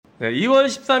네, 2월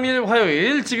 13일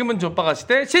화요일 지금은 좆바가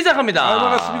시대 시작합니다.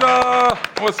 반갑습니다.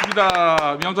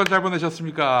 고맙습니다. 명절 잘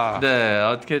보내셨습니까? 네,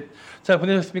 어떻게 잘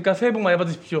보내셨습니까? 새해 복 많이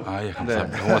받으십시오. 아, 예,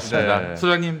 감사합니다. 네. 고맙습니다. 네.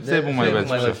 소장님 새해 복 많이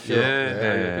받으십시오. 예,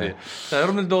 네. 자,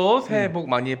 여러분들도 새해 복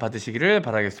많이 받으시기를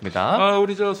바라겠습니다.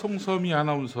 우리 저 송소미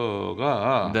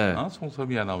아나운서가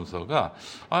송소미 아나운서가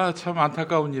참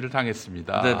안타까운 일을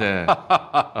당했습니다. 네네.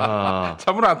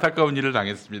 참으로 안타까운 일을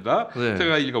당했습니다. 네.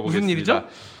 제가 읽어보겠습니다. 무슨 일이죠?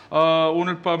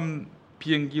 오늘 밤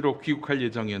비행기로 귀국할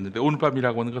예정이었는데 오늘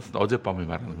밤이라고 하는 것은 어젯밤을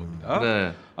말하는 겁니다.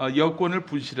 네. 여권을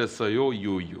분실했어요.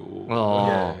 유유.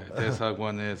 예,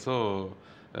 대사관에서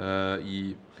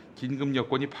이 긴급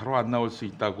여권이 바로 안 나올 수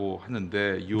있다고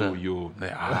하는데 유유.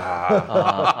 네.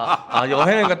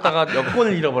 여행을 갔다가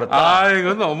여권을 잃어버렸다.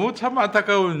 이건 너무 참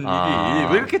안타까운 일이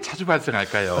왜 이렇게 자주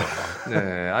발생할까요?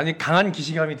 네, 아니 강한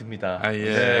기시감이 듭니다.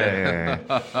 네.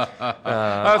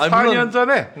 4년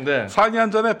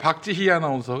전에 박지희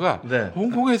아나운서가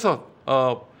홍콩에서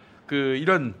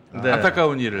이런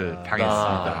안타까운 일을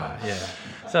당했습니다.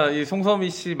 자, 이 송서미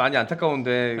씨 많이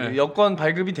안타까운데 여권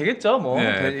발급이 되겠죠? 뭐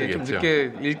좀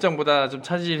늦게 일정보다 좀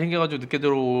차질이 생겨가지고 늦게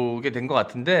들어오게 된 것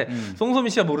같은데 송서미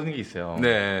씨가 모르는 게 있어요.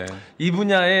 네. 이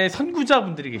분야의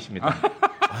선구자분들이 계십니다.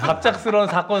 갑작스러운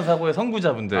사건 사고의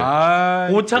선구자분들.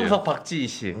 오창석, 박지희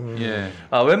씨.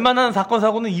 웬만한 사건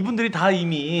사고는 이분들이 다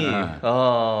이미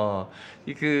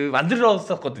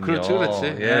만들었었거든요. 그렇지.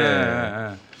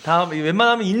 다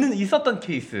웬만하면 있었던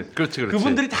케이스. 그렇지.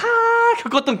 그분들이 다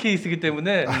겪었던 케이스이기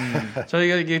때문에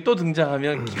저희가 이게 또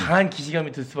등장하면 강한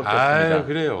기시감이 들 수밖에 없습니다.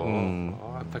 그래요.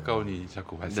 안타까운 일이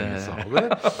자꾸 발생해서 왜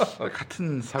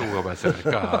같은 사고가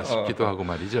발생할까 싶기도 하고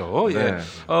말이죠.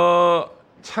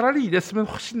 차라리 이랬으면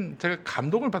훨씬 제가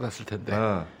감동을 받았을 텐데.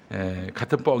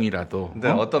 같은 뻥이라도.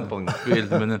 어떤 뻥? 예를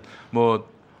들면은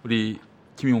우리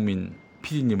김용민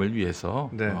PD님을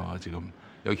위해서 지금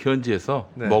여기 현지에서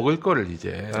먹을 거를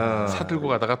이제 사들고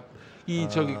가다가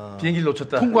비행기를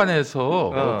놓쳤다.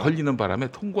 통관에서 걸리는 바람에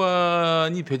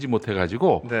통관이 되지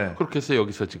못해가지고 그렇게 해서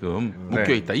여기서 지금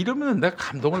묶여 있다. 이러면 내가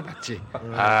감동을 받지.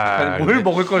 뭘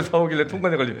먹을 걸 사오길래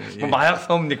통관에 걸리면 마약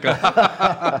사옵니까?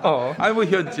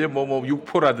 현지에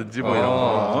육포라든지 이런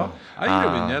거.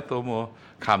 이러면요 또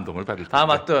감동을 받을 텐데.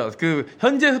 맞다. 그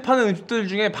현지에서 파는 음식들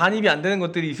중에 반입이 안 되는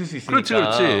것들이 있을 수 있으니까.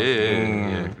 그렇지.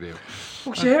 그래요.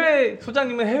 혹시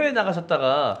소장님은 해외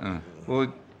나가셨다가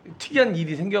특이한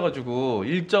일이 생겨가지고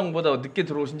일정보다 늦게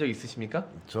들어오신 적 있으십니까?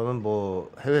 저는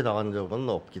해외 나간 적은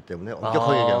없기 때문에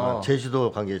엄격하게 얘기하면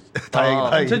제주도 간 게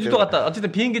다행이다. 제주도 갔다.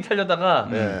 어쨌든 비행기 타려다가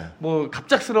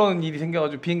갑작스러운 일이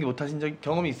생겨가지고 비행기 못 타신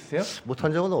경험이 있으세요? 못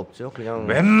한 적은 없죠. 그냥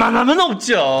웬만하면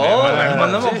없죠.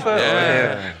 웬만하면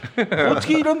없어요.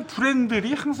 어떻게 이런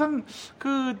불행들이 항상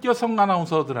그 여성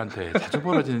아나운서들한테 자주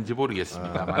벌어지는지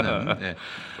모르겠습니다만은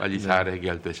빨리 잘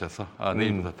해결되셔서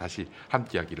내일부터 다시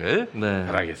함께하기를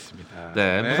바라겠습니다.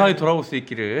 무사히 돌아올 수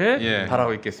있기를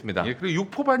바라고 있겠습니다. 그리고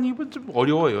육포 반입은 좀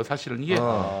어려워요. 사실은 이게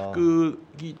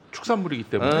이 축산물이기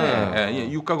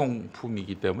때문에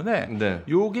육가공품이기 때문에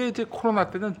요게 이제 코로나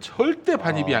때는 절대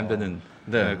반입이 안 되는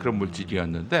그런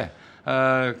물질이었는데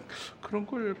그런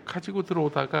걸 가지고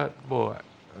들어오다가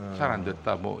잘 안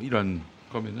됐다 이런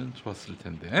거면은 좋았을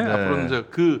텐데 앞으로는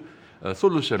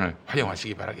솔루션을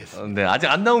활용하시기 바라겠습니다. 아직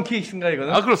안 나온 케이스인가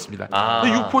이거는? 그렇습니다.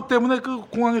 육포 때문에 그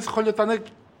공항에서 걸렸다는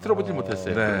들어보지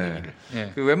못했어요. 그런 얘기를.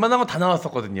 웬만한 건 다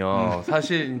나왔었거든요.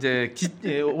 사실 이제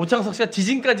오창석 씨가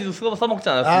지진까지도 써먹지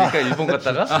않았습니까? 일본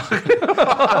갔다가?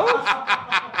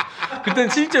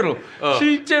 그때는 실제로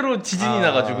지진이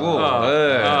나가지고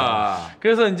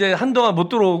그래서 이제 한동안 못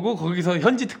들어오고 거기서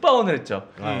현지 특파원을 했죠.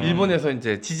 일본에서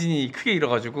이제 지진이 크게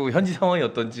일어가지고 현지 상황이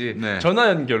어떤지 전화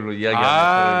연결로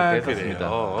이야기하면서 이렇게 했었습니다.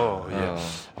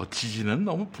 지진은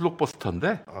너무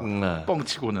블록버스터인데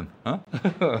뻥치고는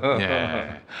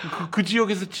그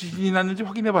지역에서 지진이 났는지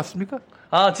확인해봤습니까?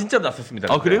 진짜로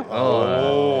났었습니다. 그래요?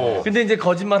 근데 이제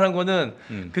거짓말한 거는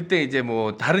그때 이제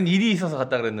다른 일이 있어서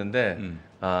갔다 그랬는데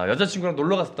여자친구랑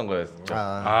놀러 갔었던 거였죠.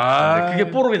 근데 그게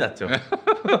뽀록이 났죠.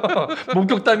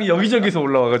 목격담이 여기저기서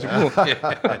올라와가지고.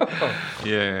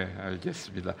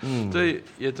 알겠습니다. 저희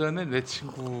예전에 내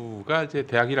친구가 이제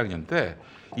대학 1학년 때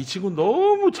이 친구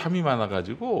너무 잠이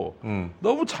많아가지고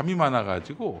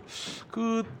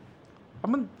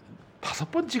한번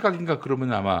 5번 지각인가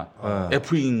그러면 아마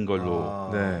F인 걸로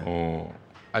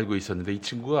알고 있었는데 이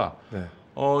친구가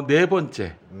네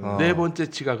번째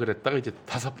지각을 했다가 이제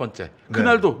 5번째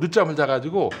그날도 늦잠을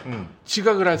자가지고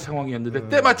지각을 할 상황이었는데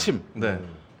때마침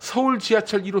서울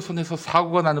지하철 1호선에서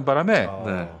사고가 나는 바람에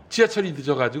지하철이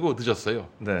늦었어요.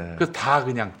 네. 그래서 다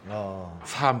그냥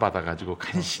사안 받아가지고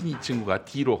간신히 친구가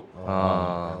뒤로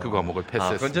그 과목을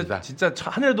패스했습니다. 진짜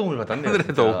하늘의 도움을 받았네요.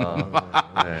 하늘의 도움.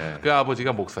 네. 그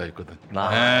아버지가 목사였거든.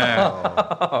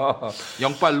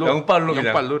 영빨로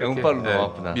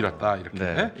나왔구나. 밀었다 이렇게.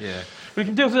 네. 예. 우리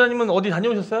김태형 소장님은 어디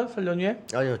다녀오셨어요? 설 연휴에?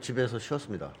 아니요, 집에서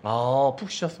쉬었습니다. 푹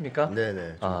쉬셨습니까?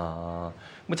 네네.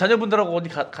 뭐 자녀분들하고 어디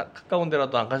가까운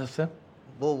데라도 안 가셨어요?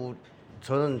 뭐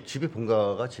저는 집이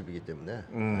본가가 집이기 때문에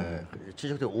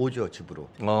친척들 오죠 집으로.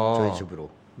 저희 집으로.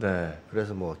 네.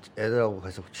 그래서 뭐 애들하고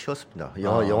가서 쉬었습니다.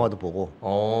 영화도 보고.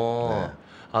 네.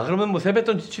 그러면 뭐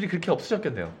세뱃돈 지출이 그렇게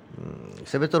없으셨겠네요.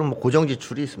 세뱃돈은 뭐 고정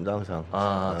지출이 있습니다 항상.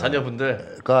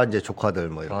 자녀분들과 이제 조카들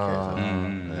뭐 이렇게 해서.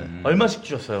 얼마씩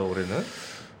주셨어요 올해는?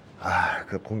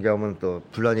 그 공개하면 또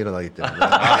분란이 일어나기 때문에.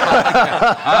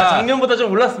 작년보다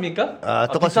좀 올랐습니까?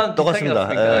 똑같습니다.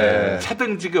 네.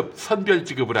 차등 지급, 선별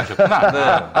지급을 하셨구나.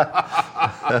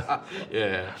 네.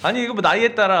 예. 아니 이거 뭐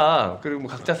나이에 따라 그리고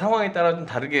뭐 각자 상황에 따라 좀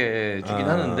다르게 주긴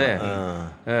하는데,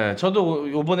 예, 저도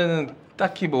이번에는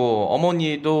딱히 뭐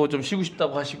어머니도 좀 쉬고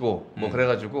싶다고 하시고 뭐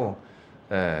그래가지고.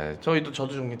 네, 저도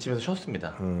좀 집에서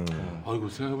쉬었습니다. 아이고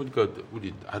생각해보니까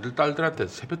우리 아들 딸들한테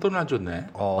세뱃돈을 안 줬네.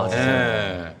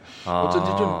 진짜요?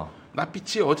 어쩐지 좀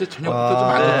낯빛이 어제 저녁부터 좀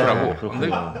안 좋더라고.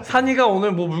 근데 산이가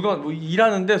오늘 뭐 물건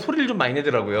일하는데 소리를 좀 많이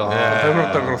내더라고요.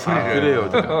 배부럽다 그러고 소리를. 그래요.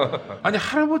 아니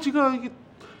할아버지가 이게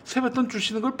세뱃돈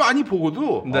주시는 걸 빤히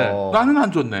보고도 나는 안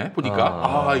줬네.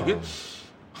 보니까 이게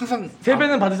항상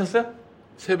세배는 받으셨어요?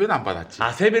 세배는 안 받았지.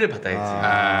 세배를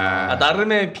받아야지.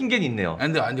 나름의 핑계는 있네요.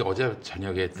 근데 어제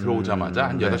저녁에 들어오자마자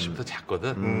한 8시부터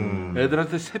잤거든.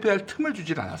 애들한테 세배할 틈을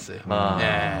주질 않았어요.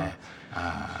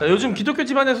 요즘 기독교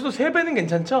집안에서도 세배는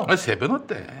괜찮죠? 세배는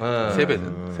어때?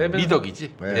 세배는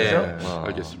미덕이지. 네.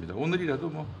 알겠습니다. 오늘이라도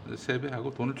뭐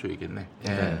세배하고 돈을 줘야겠네.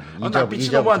 낯빛이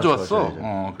너무 안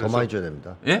좋았어. 더 많이 줘야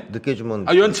됩니다. 예? 늦게 주면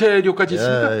연체료까지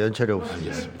있습니다. 연체료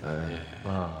알겠습니다.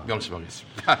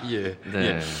 명심하겠습니다. 예.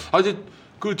 아직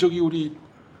우리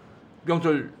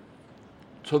명절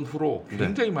전후로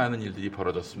굉장히 많은 일들이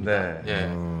벌어졌습니다.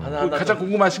 가장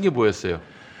궁금하신 게 뭐였어요?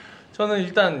 저는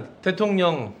일단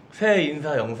대통령 새해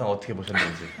인사 영상 어떻게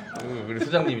보셨는지 우리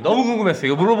소장님이 너무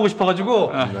궁금했어요. 이거 물어보고 싶어가지고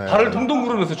발을 동동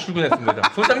구르면서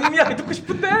출근했습니다. 소장님이 듣고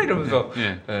싶은데 이러면서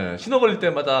신호 걸릴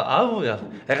때마다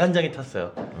애간장이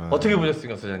탔어요. 어떻게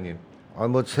보셨습니까, 소장님?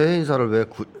 뭐 새해 인사를 왜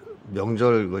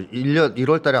명절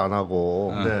 1월 달에 안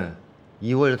하고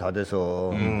 2월 다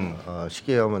돼서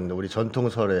쉽게 하면 우리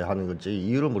전통설에 하는 건지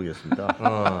이유를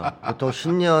모르겠습니다. 보통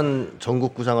신년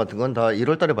전국 구상 같은 건 다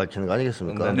 1월 달에 밝히는 거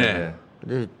아니겠습니까?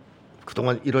 근데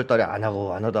그동안 1월 달에 안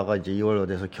하다가 이제 2월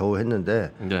돼서 겨우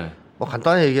했는데 뭐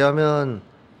간단히 얘기하면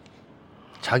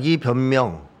자기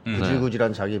변명,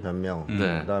 구질구질한 자기 변명,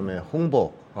 그다음에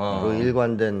홍보로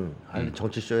일관된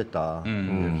정치쇼였다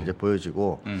이렇게 이제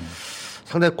보여지고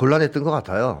상당히 곤란했던 것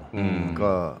같아요.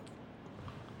 그러니까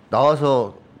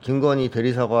나와서 김건희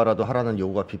대리사과라도 하라는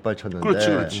요구가 빗발쳤는데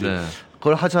그렇지.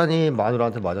 그걸 하자니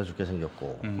마누라한테 맞아 죽게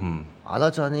생겼고 안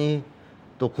하자니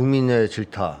또 국민의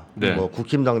질타, 뭐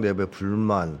국힘당 내부의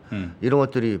불만 이런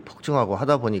것들이 폭증하고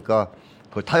하다 보니까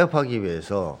그걸 타협하기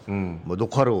위해서 뭐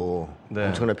녹화로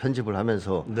엄청난 편집을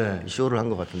하면서 쇼를 한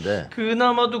것 같은데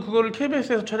그나마도 그거를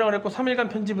KBS에서 촬영을 했고 3일간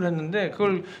편집을 했는데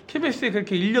그걸 KBS에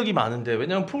그렇게 인력이 많은데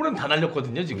왜냐면 프로그램 다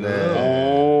날렸거든요 지금.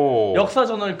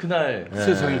 역사저널 그날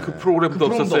세상에 그 프로그램도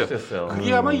없었어요.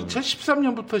 그게 아마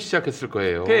 2013년부터 시작했을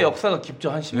거예요. 꽤 역사가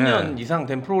깊죠. 한 10년 이상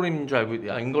된 프로그램인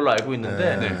걸로 알고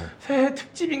있는데 새해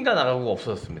특집인가 나가고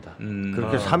없어졌습니다.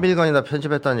 그렇게 3일간이나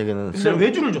편집했다는 얘기는 근데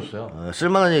외주를 줬어요.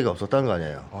 쓸만한 얘기가 없었다는 거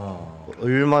아니에요.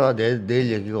 얼마나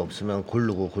내일 얘기가 없으면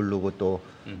고르고 또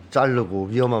자르고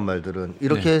위험한 말들은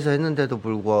이렇게 해서 했는데도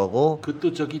불구하고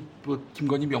그또 뭐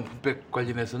김건희 명품백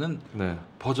관련해서는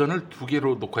버전을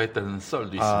 2개로 녹화했다는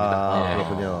썰도 있습니다.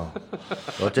 그렇군요.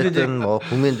 어쨌든 뭐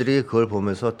국민들이 그걸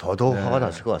보면서 더더욱 화가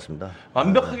났을 것 같습니다.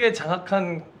 완벽하게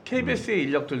장악한 KBS의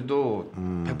인력들도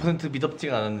 100%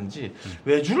 믿었지가 않았는지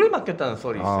외주를 맡겼다는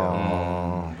썰이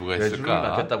있어요. 누가 있을까? 외주를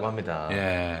맡겼다고 합니다.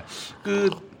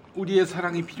 우리의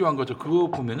사랑이 필요한 거죠.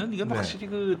 그거 보면은 이건 확실히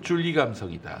그 줄리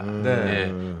감성이다.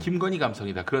 김건희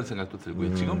감성이다. 그런 생각도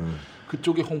들고요. 지금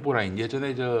그쪽의 홍보 라인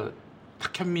예전에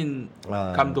탁현민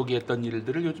감독이 했던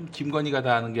일들을 요즘 김건희가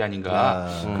다 하는 게 아닌가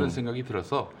그런 생각이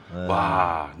들어서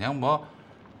그냥 뭐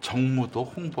정무도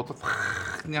홍보도 다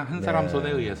그냥 한 사람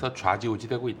손에 의해서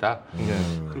좌지우지되고 있다.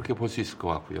 그렇게 볼 수 있을 것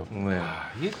같고요.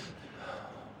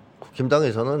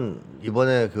 국힘당에서는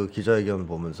이번에 그 기자회견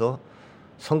보면서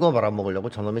선거 말아먹으려고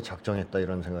저놈이 작정했다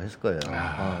이런 생각했을 거예요.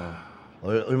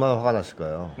 얼마나 화가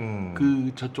났을까요?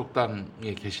 그 저쪽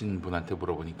당에 계신 분한테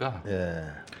물어보니까 예.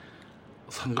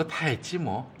 선거 다 했지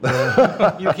뭐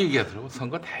이렇게 얘기하더라고.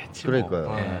 선거 다 했지 그러니까요.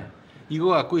 뭐. 예. 이거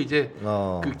갖고 이제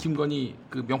그 김건희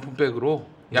그 명품백으로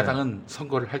야당은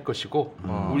선거를 할 것이고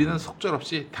우리는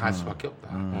속절없이 당할 수밖에 없다.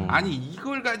 아니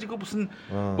이걸 가지고 무슨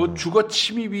뭐 주거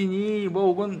침입이니 뭐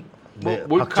혹은 뭐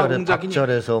몰카 공작이니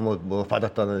박절에서 뭐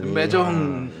받았다는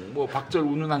매정 뭐 박절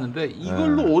운운하는데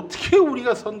이걸로 어떻게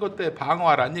우리가 선거 때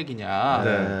방어하라는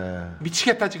얘기냐.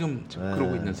 미치겠다 지금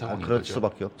그러고 있는 상황인 그럴 거죠.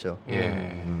 수밖에 없죠.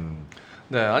 예.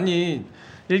 네, 아니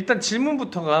일단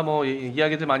질문부터가 뭐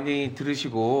이야기들 많이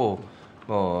들으시고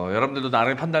뭐 여러분들도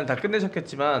나름의 판단을 다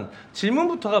끝내셨겠지만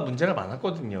질문부터가 문제가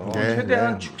많았거든요.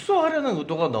 최대한 축소하려는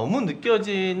의도가 너무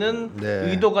느껴지는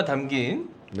의도가 담긴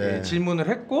질문을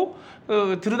했고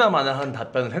들으나마나한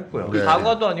답변을 했고요.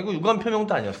 사과도 아니고 유감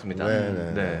표명도 아니었습니다.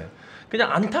 그냥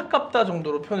안타깝다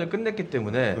정도로 표현을 끝냈기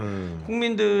때문에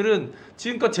국민들은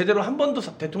지금껏 제대로 한 번도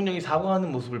대통령이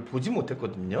사과하는 모습을 보지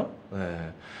못했거든요.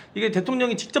 이게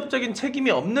대통령이 직접적인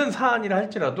책임이 없는 사안이라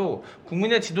할지라도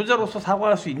국민의 지도자로서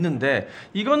사과할 수 있는데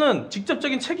이거는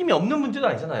직접적인 책임이 없는 문제도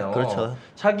아니잖아요. 그렇죠.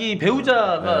 자기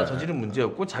배우자가 저지른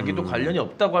문제였고 자기도 관련이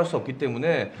없다고 할 수 없기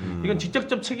때문에 이건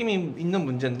직접적 책임이 있는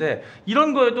문제인데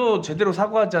이런 거에도 제대로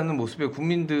사과하지 않는 모습에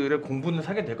국민들의 공분을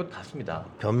사게 될 것 같습니다.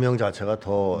 변명 자체가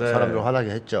더 사람들을 화나게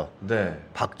했죠.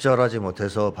 박절하지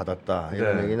못해서 받았다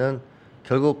이런 얘기는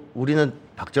결국 우리는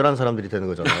박절한 사람들이 되는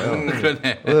거잖아요.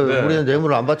 그러네. 우리는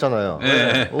뇌물을 안 받잖아요.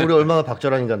 우리 얼마나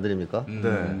박절한 인간들입니까?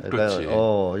 그러니까 그렇지.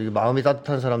 이게 마음이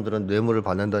따뜻한 사람들은 뇌물을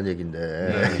받는다는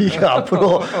얘기인데 이게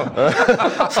앞으로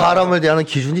사람을 대하는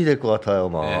기준이 될 것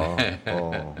같아요.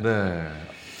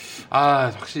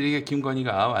 확실히 이게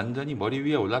김건희가 완전히 머리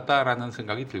위에 올랐다라는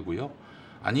생각이 들고요.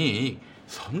 아니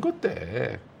선거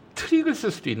때 트릭을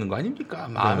쓸 수도 있는 거 아닙니까?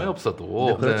 마음에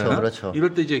없어도. 그렇죠.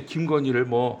 이럴 때 이제 김건희를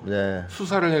뭐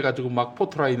수사를 해가지고 막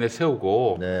포토라인에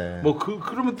세우고 뭐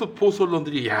그러면 또 보수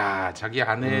언론들이 야 자기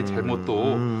아내의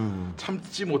잘못도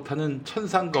참지 못하는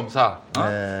천상 검사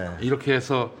이렇게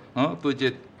해서 또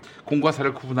이제 공과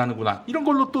사를 구분하는구나 이런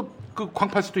걸로 또 그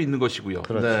광팔 수도 있는 것이고요.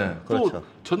 또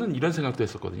저는 이런 생각도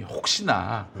했었거든요.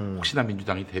 혹시나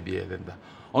민주당이 대비해야 된다.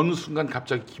 어느 순간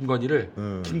갑자기 김건희를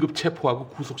긴급 체포하고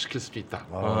구속시킬 수도 있다.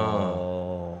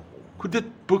 근데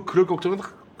뭐 그럴 걱정은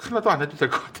하나도 안 해도 될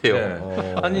것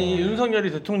같아요. 아니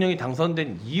윤석열이 대통령이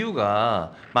당선된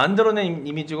이유가 만들어낸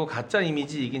이미지고 가짜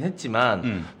이미지이긴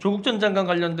했지만 조국 전 장관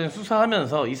관련된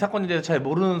수사하면서 이 사건에 대해서 잘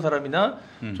모르는 사람이나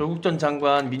조국 전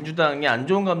장관 민주당에 안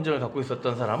좋은 감정을 갖고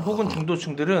있었던 사람 혹은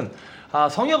중도층들은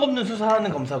성역 없는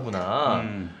수사하는 검사구나.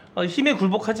 힘에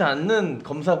굴복하지 않는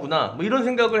검사구나. 뭐 이런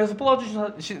생각을 해서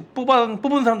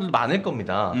뽑은 사람들도 많을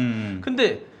겁니다.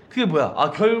 근데 그게 뭐야?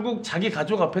 결국 자기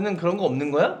가족 앞에는 그런 거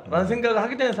없는 거야? 라는 생각을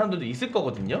하게 되는 사람들도 있을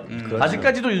거거든요.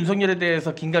 아직까지도 윤석열에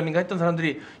대해서 긴가민가 했던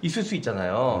사람들이 있을 수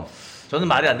있잖아요. 저는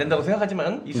말이 안 된다고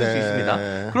생각하지만 있을 수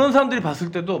있습니다. 그런 사람들이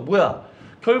봤을 때도 뭐야?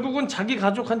 결국은 자기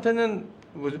가족한테는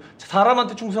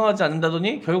사람한테 충성하지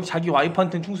않는다더니 결국 자기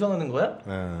와이프한테는 충성하는 거야?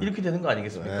 이렇게 되는 거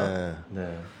아니겠습니까?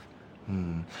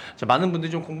 자, 많은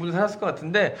분들이 좀 공부를 하셨을 것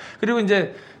같은데 그리고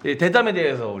이제 대담에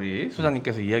대해서 우리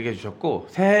소장님께서 이야기해 주셨고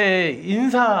새해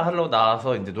인사하러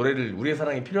나와서 이제 노래를 우리의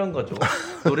사랑이 필요한 거죠.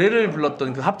 노래를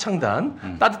불렀던 그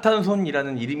합창단 따뜻한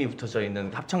손이라는 이름이 붙어져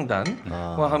있는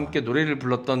합창단과 함께 노래를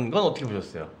불렀던 건 어떻게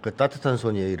보셨어요? 그 따뜻한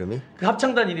손이의 이름이? 그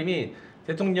합창단 이름이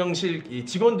대통령실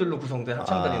직원들로 구성된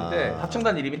합창단인데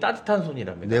합창단 이름이 따뜻한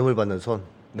손이랍니다. 뇌물 받는 손.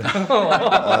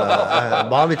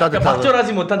 마음이 따뜻한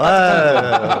박절하지 못한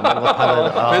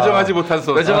따뜻한 손. 매정하지 못한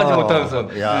손. 매정하지 못한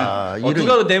손. 야,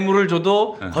 누가 뇌물을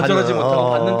줘도 거절하지 못하고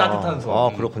받는 따뜻한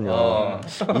손. 그렇군요.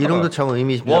 이름도 참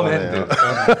의미 있네요. 웜핸드.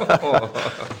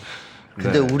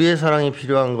 근데 우리의 사랑이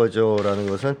필요한 거죠라는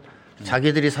것은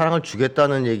자기들이 사랑을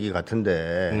주겠다는 얘기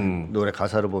같은데 노래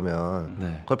가사를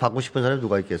보면 그걸 받고 싶은 사람이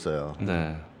누가 있겠어요.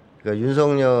 그러니까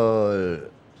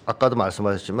윤석열 아까도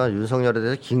말씀하셨지만 윤석열에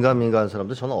대해서 긴가민가한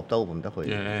사람도 저는 없다고 봅니다 거의.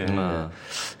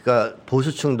 그러니까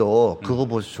보수층도 극우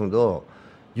보수층도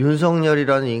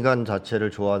윤석열이라는 인간 자체를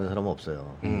좋아하는 사람은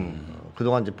없어요.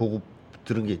 그동안 이제 보고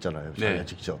들은 게 있잖아요. 자기가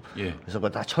직접. 그래서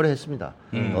그걸 다 철회했습니다.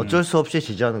 어쩔 수 없이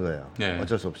지지하는 거예요.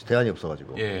 어쩔 수 없이 대안이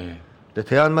없어가지고. 근데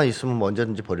대안만 있으면 뭐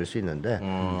언제든지 버릴 수 있는데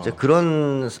이제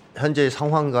그런 현재의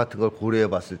상황 같은 걸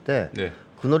고려해봤을 때.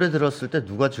 그 노래 들었을 때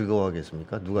누가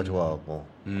즐거워하겠습니까? 누가 좋아하고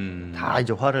다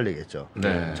이제 화를 내겠죠.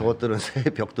 저것들은 새해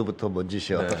벽도부터 뭔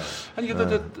짓이야. 아니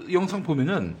근데 영상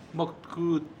보면은 막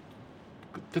그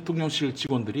대통령실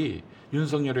직원들이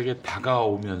윤석열에게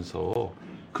다가오면서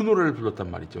그 노래를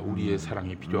불렀단 말이죠. 우리의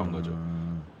사랑이 필요한 거죠.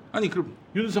 아니 그럼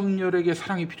윤석열에게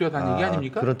사랑이 필요하다는 얘기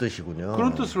아닙니까? 그런 뜻이군요.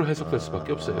 그런 뜻으로 해석될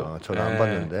수밖에 없어요. 저는 안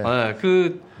봤는데.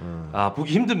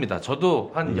 보기 힘듭니다.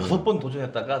 저도 한 6번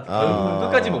도전했다가 결국은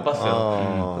끝까지 못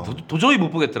봤어요. 도저히 못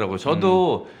보겠더라고요.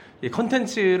 저도 이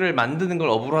컨텐츠를 만드는 걸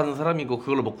업으로 하는 사람이고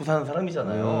그걸로 먹고 사는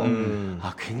사람이잖아요.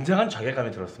 굉장한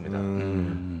자괴감이 들었습니다.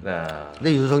 네.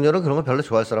 근데 윤석열은 그런 거 별로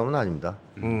좋아할 사람은 아닙니다.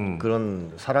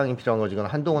 그런 사랑이 필요한 거지. 이건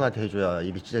한동훈한테 해줘야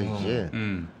입이 찢어지지.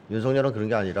 윤석열은 그런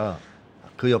게 아니라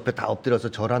그 옆에 다 엎드려서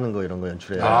절하는 거 이런 거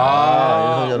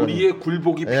연출해요. 우리의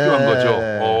굴복이 필요한 거죠.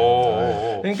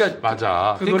 그러니까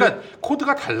맞아. 그러니까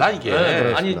코드가 달라 이게.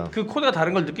 아니 그 코드가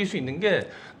다른 걸 느낄 수 있는 게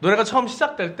노래가 처음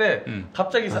시작될 때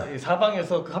갑자기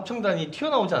사방에서 그 합창단이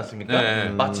튀어나오지 않습니까?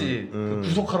 마치 그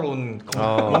구속하러 온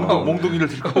몽둥이를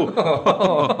들고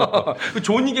그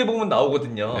조니게 보면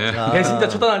나오거든요. 배신자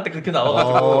처단할 때 그렇게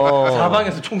나와가지고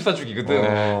사방에서 총 쏴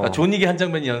죽이거든. 조니게 한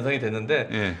장면이 연상이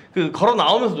되는데 그 걸어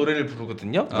나오면서 노래를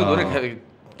부르거든요. 그 노래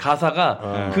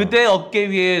가사가 그대 어깨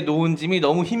위에 놓은 짐이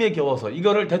너무 힘에 겨워서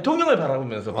이거를 대통령을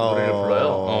바라보면서 그 노래를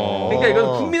불러요. 그러니까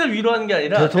이건 국민을 위로하는 게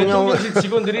아니라 대통령실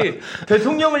직원들이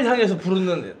대통령을 향해서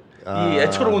부르는 이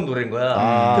애처로운 노래인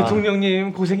거야.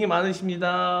 대통령님 고생이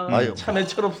많으십니다. 참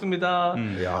애처롭습니다.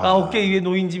 어깨 위에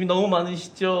놓인 짐이 너무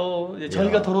많으시죠.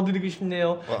 저희가 덜어드리고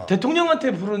싶네요.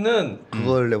 대통령한테 부르는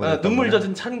그걸 눈물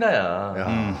젖은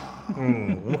찬가야.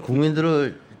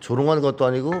 국민들을 조롱하는 것도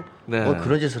아니고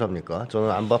그런 짓을 합니까?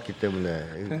 저는 안 봤기 때문에.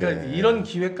 그러니까 이런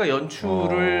기획과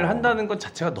연출을 한다는 것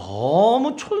자체가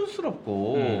너무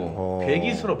촌스럽고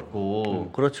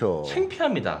괴기스럽고 그렇죠.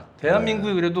 창피합니다.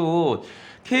 대한민국이 그래도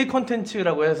K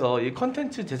콘텐츠라고 해서 이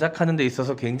콘텐츠 제작하는 데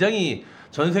있어서 굉장히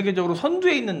전 세계적으로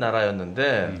선두에 있는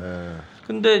나라였는데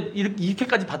근데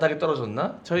이렇게까지 바닥에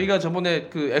떨어졌나? 저희가 저번에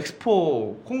그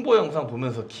엑스포 홍보 영상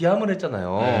보면서 기함을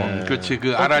했잖아요. 그렇지.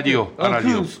 그 아라리오.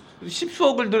 그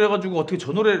 10수억을 들여가지고 어떻게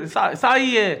저 노래를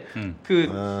싸이의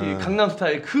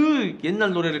강남스타일 그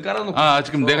옛날 노래를 깔아놓고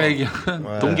지금 내가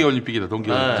얘기한 동계올림픽이다.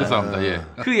 동계올림픽. 죄송합니다. 예.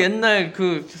 그 옛날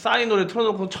그 싸이 노래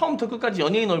틀어놓고 처음부터 끝까지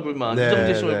연예인 얼굴만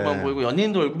이정재 씨 얼굴만 보이고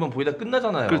연예인들 얼굴만 보이다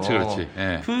끝나잖아요. 그렇지.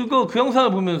 예. 그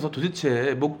영상을 보면서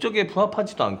도대체 목적에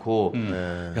부합하지도 않고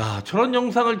야 저런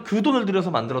영상을 그 돈을 들여서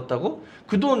만들었다고?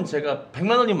 그 돈 제가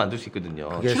 100만 원이면 만들 수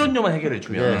있거든요. 출연료만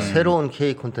해결해주면. 새로운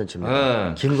K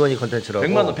콘텐츠입니다. 김건희 콘텐츠라고.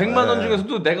 100만 원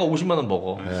중에서도 내가 50만 원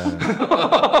먹어.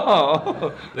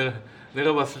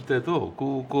 내가 봤을 때도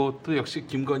그것도 역시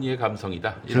김건희의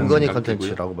감성이다. 김건희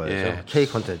콘텐츠라고 봐야죠. K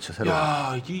콘텐츠 새로.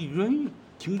 야, 이런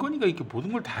김건희가 이렇게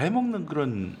모든 걸 다 해먹는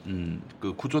그런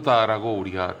그 구조다라고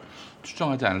우리가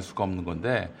추정하지 않을 수가 없는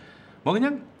건데. 뭐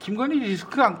그냥 김건희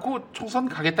리스크 안고 총선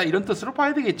가겠다 이런 뜻으로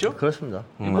봐야 되겠죠. 그렇습니다.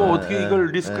 어떻게 이걸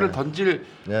리스크를 던질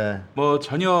뭐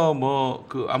전혀 뭐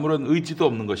그 아무런 의지도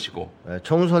없는 것이고.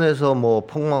 총선에서 뭐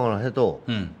폭망을 해도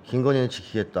김건희는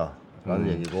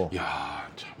지키겠다라는 얘기고. 야,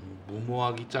 참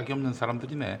무모하기 짝이 없는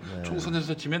사람들이네.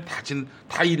 총선에서 지면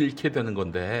다 잃게 되는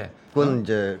건데. 그건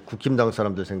이제 국힘당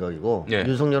사람들 생각이고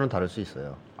윤석열은 다를 수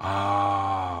있어요.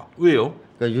 왜요?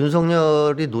 그러니까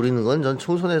윤석열이 노리는 건 전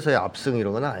총선에서의 압승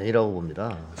이런 건 아니라고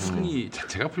봅니다. 승리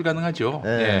자체가 불가능하죠.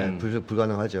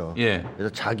 불가능하죠.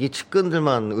 그래서 자기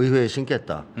측근들만 의회에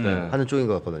신겠다 하는 쪽인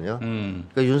것 같거든요.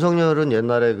 그러니까 윤석열은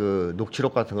옛날에 그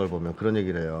녹취록 같은 걸 보면 그런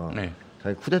얘기를 해요.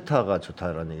 자기 쿠데타가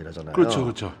좋다라는 얘기를 하잖아요.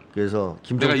 그렇죠. 그래서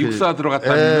내가 육사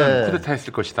들어갔다면 쿠데타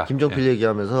했을 것이다. 김종필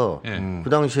얘기하면서 그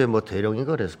당시에 뭐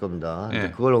대령인가 그랬을 겁니다. 근데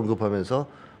그걸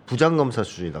언급하면서 부장검사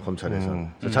수준이다 검찰에서.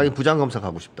 자기 부장검사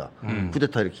가고 싶다.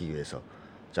 쿠데타 일으키기 위해서.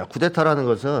 자, 쿠데타라는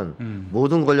것은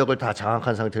모든 권력을 다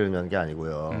장악한 상태로 하는 게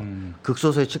아니고요.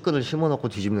 극소수의 측근을 심어놓고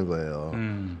뒤집는 거예요.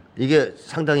 이게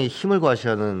상당히 힘을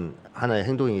과시하는 하나의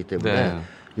행동이기 때문에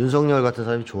윤석열 같은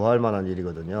사람이 좋아할 만한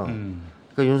일이거든요.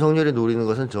 그러니까 윤석열이 노리는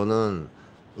것은 저는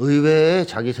의회에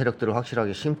자기 세력들을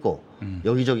확실하게 심고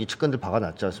여기저기 측근들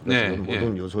박아놨지 않습니까?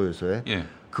 모든 요소에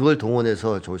그걸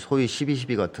동원해서 소위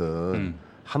 12.12 같은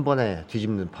한 번에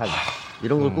뒤집는 판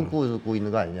이런 걸 꿈꾸고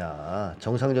있는 거 아니냐.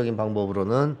 정상적인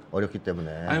방법으로는 어렵기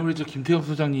때문에. 아니 우리 저 김태형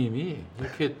소장님이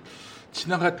이렇게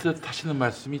지나갔듯 하시는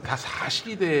말씀이 다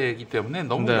사실이 되기 때문에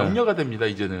너무 염려가 됩니다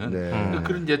이제는.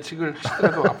 그런 예측을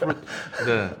하시더라도 앞으로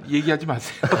얘기하지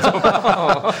마세요.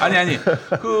 아니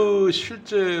그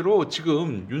실제로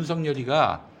지금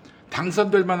윤석열이가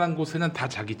당선될 만한 곳에는 다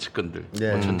자기 측근들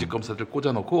전직 검사들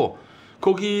꽂아놓고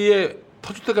거기에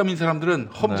터줏대감인 사람들은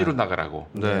험지로 나가라고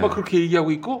뭐 그렇게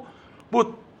얘기하고 있고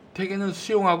뭐 대개는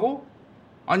수용하고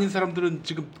아닌 사람들은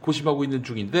지금 고심하고 있는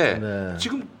중인데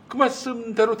지금 그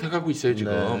말씀대로 돼가고 있어요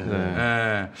지금.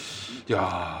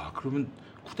 야 그러면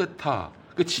쿠데타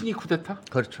그 친이 쿠데타?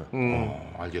 그렇죠.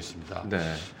 알겠습니다.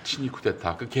 친이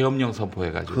쿠데타 그 계엄령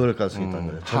선포해가지고 그럴 가능성이 있다는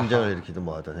거예요. 전쟁을 일으키든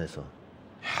뭐하든 해서.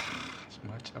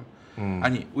 정말 참.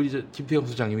 아니 우리 김태형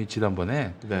소장님이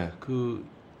지난번에 네. 그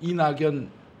이낙연,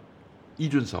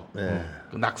 이준석, 네.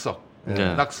 그 낙석,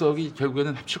 네. 낙석이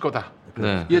결국에는 합칠 거다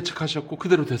네. 예측하셨고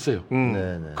그대로 됐어요.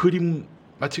 네, 네. 그림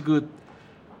마치 그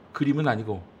그림은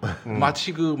아니고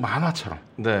마치 그 만화처럼.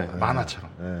 네. 만화처럼.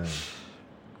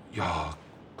 네. 야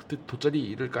그때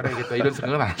돗자리를 깔아야겠다 이런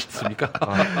생각은 안 하셨습니까?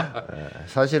 네.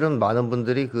 사실은 많은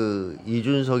분들이 그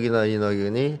이준석이나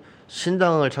이낙연이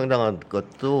신당을 창당한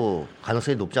것도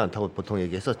가능성이 높지 않다고 보통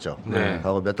얘기했었죠. 네.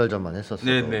 과거 몇 달 전만 했었어요.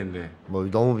 네네네. 뭐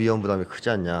너무 위험 부담이 크지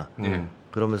않냐.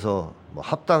 그러면서 뭐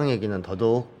합당 얘기는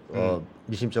더더욱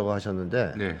미심쩍어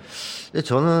하셨는데 네. 근데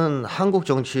저는 한국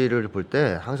정치를 볼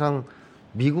때 항상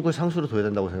미국을 상수로 둬야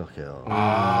된다고 생각해요.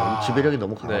 이 지배력이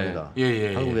너무 강합니다. 네.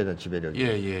 예. 한국에 대한 지배력이.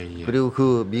 예. 그리고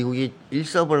그 미국이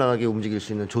일사불란하게 움직일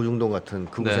수 있는 조중동 같은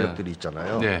극우 네. 세력들이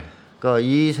있잖아요. 네. 그러니까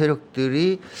이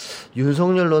세력들이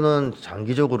윤석열로는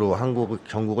장기적으로 한국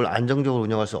전국을 안정적으로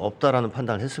운영할 수 없다라는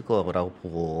판단을 했을 거라고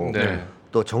보고 네.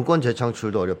 또 정권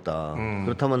재창출도 어렵다.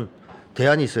 그렇다면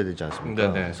대안이 있어야 되지 않습니까?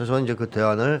 네네. 그래서 저는 이제 그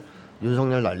대안을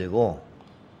윤석열 날리고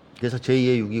그래서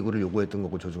제2의 6.29를 요구했던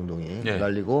거고 조중동이 네.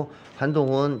 날리고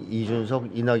한동훈,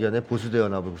 이준석, 이낙연의 보수대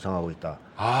연합을 구상하고 있다.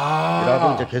 아.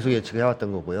 라고 이제 계속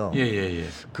예측해왔던 거고요. 예.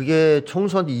 그게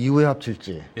총선 이후에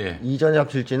합칠지 예. 이전에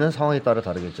합칠지는 상황에 따라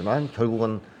다르겠지만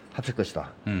결국은 합칠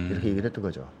것이다. 이렇게 얘기를 했던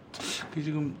거죠. 그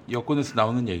지금 여권에서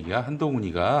나오는 얘기가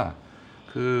한동훈이가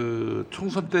그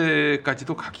총선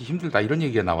때까지도 가기 힘들다 이런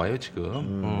얘기가 나와요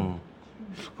지금.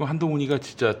 그 한동훈이가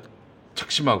진짜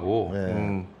작심하고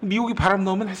네. 미국이 바람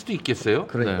넣으면 할 수도 있겠어요.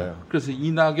 그러니까요. 네. 그래서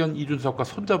이낙연, 이준석과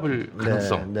손잡을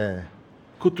가능성 네.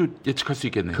 그것도 예측할 수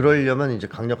있겠네요. 그러려면 이제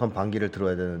강력한 반기를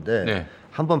들어야 되는데 네.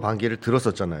 한 번 반기를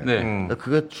들었었잖아요. 네. 그러니까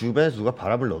그게 주변에서 누가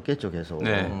바람을 넣겠죠 계속.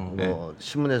 네. 뭐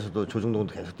신문에서도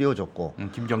조중동도 계속 띄워줬고.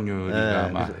 김경률이가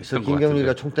막 그래서 했던 것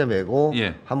김경률이가 같은데. 총대 메고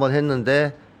예. 한 번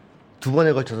했는데 두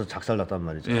번에 걸쳐서 작살났단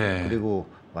말이죠. 예. 그리고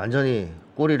완전히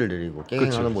꼬리를 내리고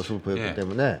깽깽하는 그렇지. 모습을 보였기 예.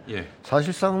 때문에 예.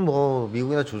 사실상 뭐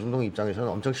미국이나 조중동 입장에서는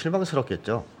엄청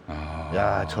실망스럽겠죠. 아.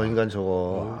 야, 저 인간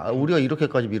저거 우리가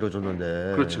이렇게까지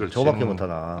밀어줬는데 그렇지. 저밖에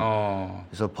못하나.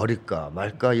 그래서 버릴까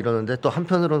말까 이러는데 또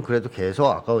한편으로는 그래도 계속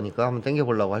아까우니까 한번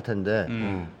땡겨보려고 할 텐데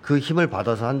그 힘을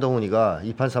받아서 한동훈이가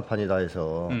이판사판이다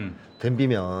해서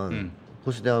덤비면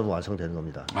보수대안은 완성되는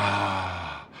겁니다.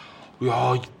 아,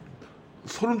 야,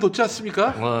 소름 돋지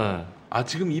않습니까? 네. 아,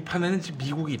 지금 이 판에는 지금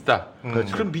미국이 있다.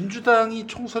 그렇죠. 그럼 민주당이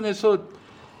총선에서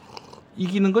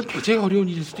이기는 건 굉장히 어려운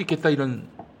일일 수도 있겠다 이런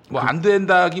뭐 안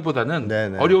된다기보다는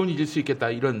네네. 어려운 일일 수 있겠다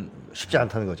이런. 쉽지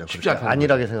않다는 거죠. 쉽지 그렇게 않다는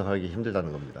안일하게 생각하기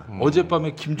힘들다는 겁니다.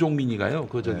 어젯밤에 김종민이가요.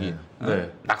 그 저기 네.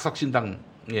 낙석신당에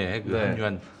그 네.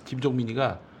 합류한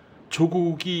김종민이가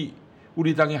조국이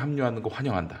우리 당에 합류하는 거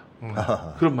환영한다.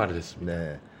 그런 말을 했습니다.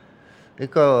 네.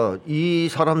 그러니까 이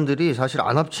사람들이 사실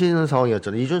안 합치는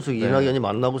상황이었잖아요. 이준석, 이낙연이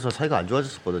만나고서 사이가 안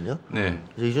좋아졌었거든요. 네.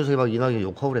 그래서 이준석이 막 이낙연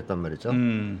욕하고 그랬단 말이죠.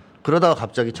 그러다가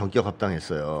갑자기 전격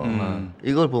합당했어요.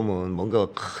 이걸 보면 뭔가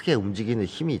크게 움직이는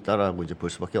힘이 있다라고 이제 볼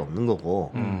수밖에 없는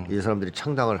거고 이 사람들이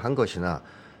창당을 한 것이나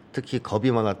특히 겁이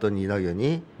많았던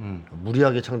이낙연이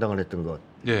무리하게 창당을 했던 것.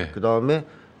 네. 그 다음에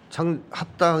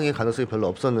합당의 가능성이 별로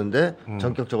없었는데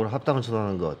전격적으로 합당을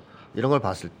선언한 것. 이런 걸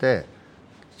봤을 때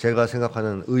제가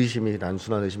생각하는 의심이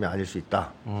단순한 의심이 아닐 수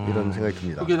있다. 이런 생각이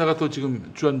듭니다. 거기에다가 또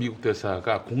지금 주한 미국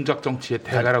대사가 공작 정치의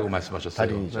대가라고 말씀하셨어요.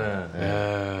 달인이죠. 네.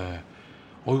 예.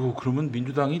 어이구 그러면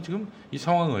민주당이 지금 이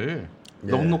상황을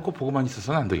넋 놓고 보고만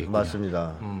있어서는 안 되겠군요.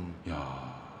 맞습니다.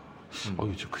 야,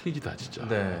 어이 좀 큰일이다 진짜.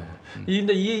 네.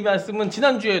 근데 이 말씀은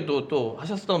지난주에도 또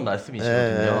하셨던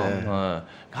말씀이시거든요.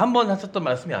 한 번 하셨던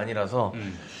말씀이 아니라서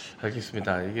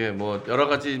알겠습니다. 이게 뭐 여러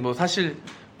가지 뭐 사실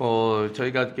뭐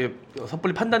저희가 이렇게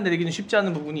섣불리 판단 내리기는 쉽지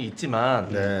않은 부분이 있지만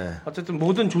어쨌든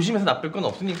뭐든 조심해서 나쁠 건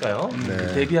없으니까요.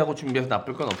 대비하고 준비해서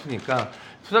나쁠 건 없으니까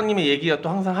소장님의 얘기가 또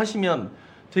항상 하시면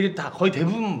되게 다 거의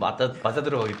대부분 맞아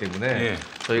들어가기 때문에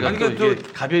저희가 아니, 또 그러니까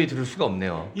이게 가벼이 들을 수가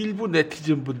없네요. 일부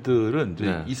네티즌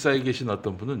분들은 이 사이에 계신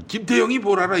어떤 분은 김태형이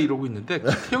뭘 알아 이러고 있는데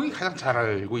김태형이 가장 잘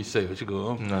알고 있어요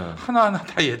지금 하나하나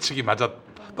다 예측이 맞아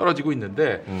떨어지고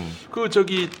있는데 그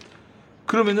저기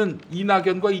그러면은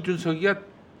이낙연과 이준석이가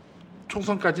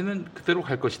총선까지는 그대로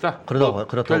갈 것이다.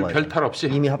 그렇다고 별탈 없이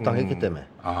이미 합당했기 때문에.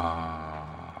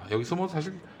 여기서 뭐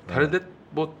사실 다른데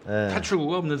뭐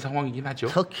탈출구가 없는 상황이긴 하죠.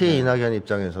 특히 이낙연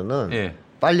입장에서는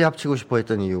빨리 합치고 싶어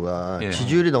했던 이유가 예.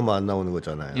 지지율이 너무 안 나오는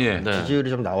거잖아요. 예. 네.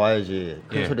 지지율이 좀 나와야지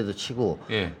큰 예. 소리도 치고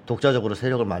예. 독자적으로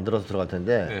세력을 만들어서 들어갈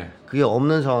텐데 예. 그게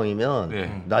없는 상황이면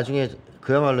예. 나중에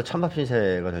그야말로 찬밥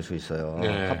신세가 될 수 있어요.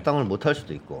 예. 합당을 못 할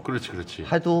수도 있고. 그렇지.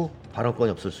 해도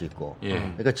발언권이 없을 수 있고. 예.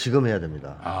 그러니까 지금 해야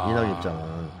됩니다. 이낙연 입장은.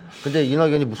 근데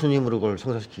이낙연이 무슨 힘으로 그걸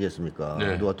성사시키겠습니까?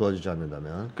 네. 누가 도와주지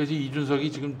않는다면. 그래서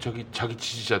이준석이 지금 자기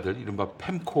지지자들 이른바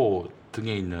팸코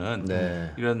등에 있는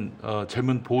네. 이런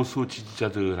젊은 보수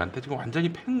지지자들한테 지금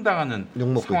완전히 팽당하는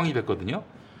상황이 됐거든요.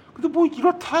 근데 뭐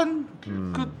이렇단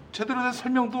그 제대로 된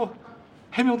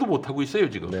해명도 못 하고 있어요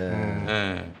지금. 네.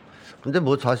 네. 근데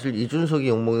뭐 사실 이준석이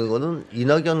욕먹는 거는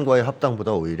이낙연과의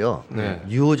합당보다 오히려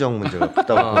유호정 문제가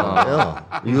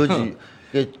크다고 보는데요.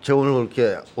 제가 오늘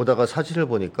이렇게 오다가 사진을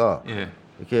보니까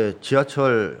이렇게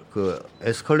지하철 그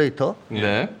에스컬레이터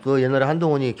그 옛날에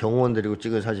한동훈이 경호원 데리고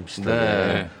찍은 사진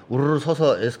비슷한데 우르르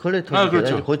서서 에스컬레이터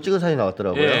그렇죠. 거기 찍은 사진이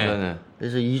나왔더라고요.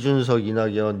 그래서 이준석,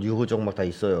 이낙연, 유호정 막 다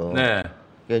있어요.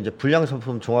 이제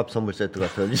불량상품 종합선물 세트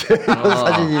같은 이제 이런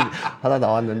사진이 하나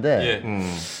나왔는데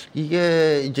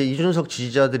이게 이제 이준석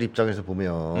지지자들 입장에서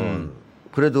보면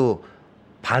그래도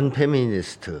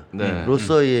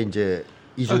반페미니스트로서의 이제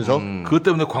이준석 그것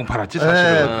때문에 광팔았지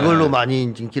사실은. 네, 그걸로 많이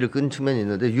인기를 끈 측면이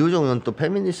있는데 유호정은 또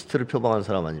페미니스트를 표방한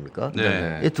사람 아닙니까?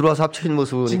 들어와서 합치는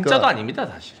모습 보니까 진짜도 아닙니다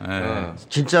사실.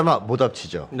 진짜 못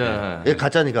합치죠.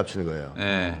 가짜니까 합치는 거예요.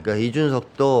 그러니까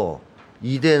이준석도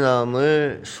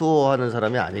이대남을 수호하는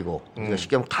사람이 아니고 그러니까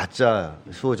쉽게 하면 가짜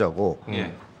수호자고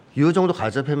유호정도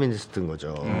가짜 페미니스트인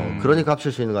거죠. 그러니까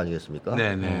합칠 수 있는 거 아니겠습니까?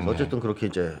 어쨌든 그렇게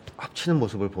이제 합치는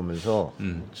모습을 보면서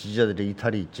지지자들의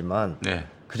이탈이 있지만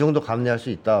그 정도 감내할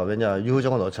수 있다. 왜냐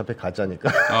유호정은 어차피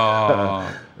가짜니까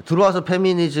들어와서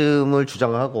페미니즘을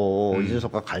주장하고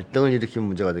이준석과 갈등을 일으키면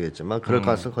문제가 되겠지만 그럴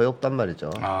가능성은 거의 없단 말이죠.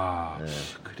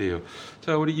 그래요.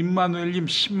 자 우리 임마누엘님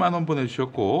 10만 원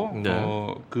보내주셨고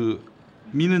그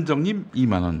민은정님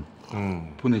 2만 원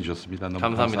보내주셨습니다. 너무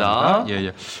감사합니다.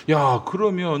 예. 야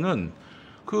그러면은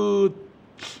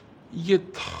이게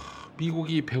다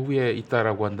미국이 배후에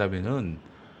있다라고 한다면은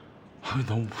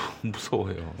너무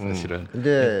무서워요, 사실은.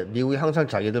 근데 미국이 항상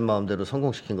자기들 마음대로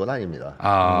성공시킨 건 아닙니다.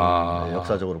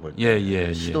 역사적으로 볼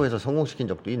때. 시도해서 성공시킨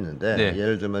적도 있는데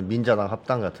예를 들면 민자당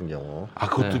합당 같은 경우.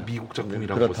 그것도 미국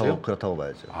작품이라고 보세요? 그렇다고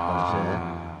봐야죠.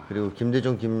 그리고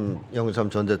김대중, 김영삼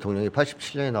전 대통령이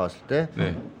 87년에 나왔을 때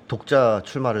독자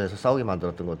출마를 해서 싸우게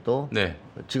만들었던 것도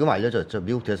지금 알려졌죠.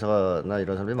 미국 대사나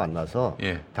이런 사람들이 만나서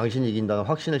당신이 이긴다는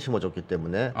확신을 심어줬기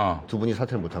때문에 두 분이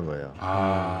사퇴를 못한 거예요.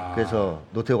 그래서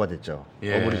노태우가 됐죠.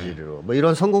 어부리지리로. 뭐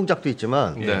이런 성공작도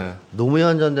있지만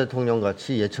노무현 전 대통령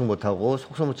같이 예측 못하고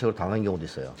속수무책으로 당한 경우도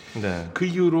있어요. 그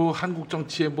이후로 한국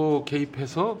정치에 뭐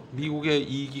개입해서 미국의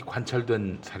이익이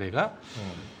관찰된 사례가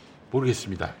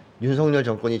모르겠습니다. 윤석열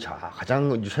정권이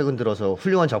가장 최근 들어서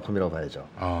훌륭한 작품이라고 봐야죠.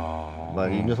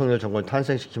 윤석열 정권을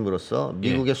탄생시킴으로써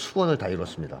미국의 수건을 다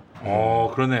이뤘습니다.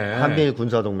 그러네. 한미일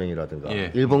군사동맹이라든가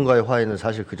일본과의 화해는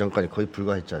사실 그 전까지 거의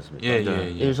불가했지 않습니까?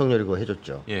 윤석열이 그거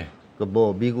해줬죠.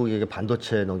 뭐 미국에게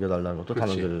반도체 넘겨달라는 것도 다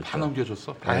넘겨줬죠. 다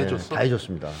넘겨줬어? 다 해줬어? 다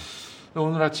해줬습니다.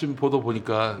 오늘 아침 보도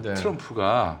보니까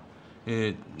트럼프가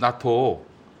나토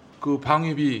그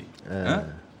방위비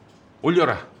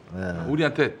올려라.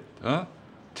 우리한테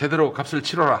제대로 값을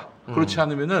치러라. 그렇지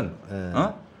않으면은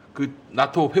그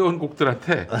나토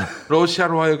회원국들한테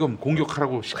러시아로 하여금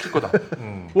공격하라고 시킬 거다.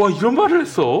 와 이런 말을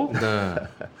했어.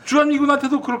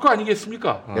 주한미군한테도 그럴 거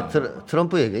아니겠습니까?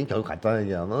 트럼프 얘기는 결국 간단하게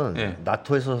얘기하면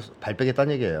나토에서 발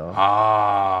빼겠다는 얘기예요.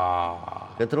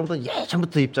 트럼프는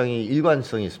예전부터 입장이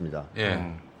일관성이 있습니다.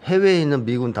 해외에 있는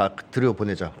미군 다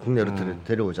들여보내자. 국내로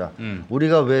데려오자.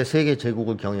 우리가 왜 세계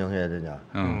제국을 경영해야 되냐.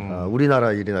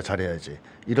 우리나라 일이나 잘해야지.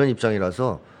 이런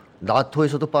입장이라서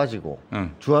나토에서도 빠지고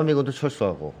주한미군도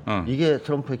철수하고 이게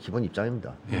트럼프의 기본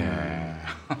입장입니다.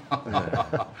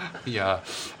 야,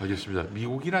 알겠습니다.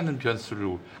 미국이라는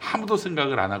변수를 아무도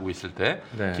생각을 안 하고 있을 때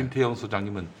김태형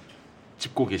소장님은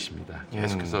짚고 계십니다.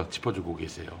 계속해서 짚어주고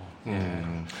계세요.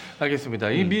 알겠습니다.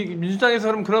 이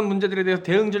민주당에서 그런 문제들에 대해서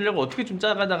대응 전략을 어떻게 좀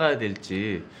짜나가야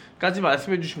될지까지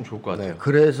말씀해 주시면 좋을 것 같아요.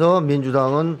 그래서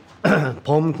민주당은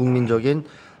범국민적인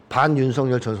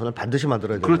반윤석열 전선을 반드시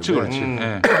만들어야 되는데. 그렇지.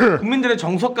 국민들의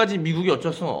정서까지 미국이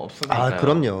어쩔 수는 없으니까요.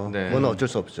 그럼요. 그건 어쩔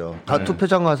수 없죠.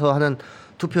 투표장 가서 하는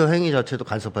투표 행위 자체도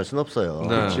간섭할 수는 없어요.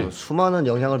 수많은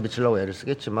영향을 미치려고 애를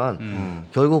쓰겠지만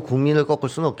결국 국민을 꺾을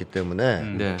수는 없기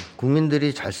때문에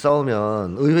국민들이 잘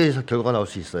싸우면 의회에서 결과가 나올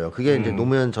수 있어요. 그게 이제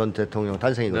노무현 전 대통령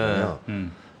탄생이거든요.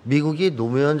 미국이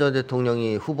노무현 전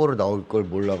대통령이 후보로 나올 걸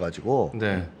몰라가지고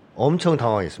엄청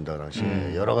당황했습니다. 그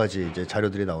당시에 여러 가지 이제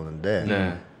자료들이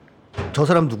나오는데 저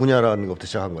사람 누구냐라는 것부터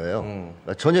시작한 거예요.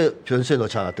 그러니까 전혀 변수에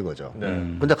넣지 않았던 거죠.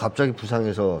 근데 갑자기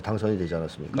부상해서 당선이 되지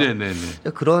않았습니까? 네네네.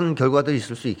 그런 결과들이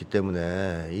있을 수 있기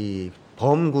때문에 이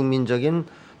범국민적인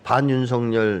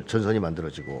반윤석열 전선이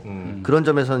만들어지고 그런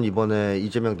점에서는 이번에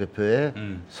이재명 대표의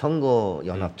선거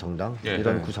연합 정당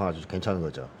이런 구상 아주 괜찮은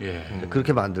거죠.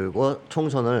 그렇게 만들고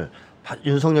총선을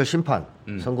윤석열 심판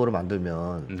선거로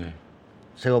만들면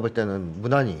제가 볼 때는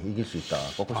무난히 이길 수 있다,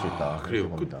 꺾을 수 있다.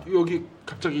 그래요. 여기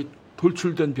갑자기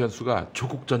돌출된 변수가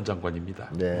조국 전 장관입니다.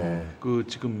 네. 그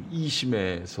지금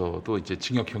 2심에서도 이제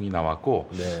징역형이 나왔고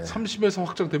 3심에서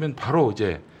확정되면 바로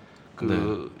이제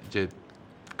이제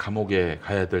감옥에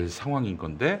가야 될 상황인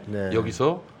건데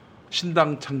여기서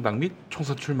신당 창당 및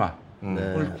총선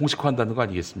출마를 공식화한다는 거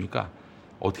아니겠습니까?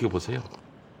 어떻게 보세요?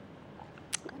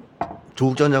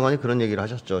 조국 전 장관이 그런 얘기를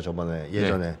하셨죠. 저번에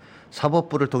예전에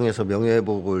사법부를 통해서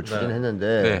명예회복을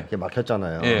추진했는데 그게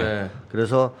막혔잖아요.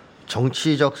 그래서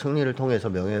정치적 승리를 통해서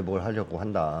명예회복을 하려고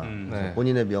한다.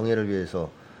 본인의 명예를 위해서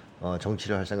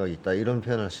정치를 할 생각이 있다. 이런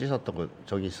표현을 쓰셨던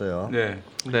적이 있어요.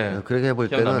 그렇게 볼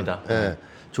때는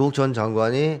조국 전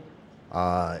장관이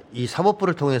이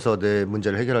사법부를 통해서 내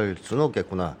문제를 해결할 수는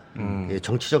없겠구나.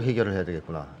 정치적 해결을 해야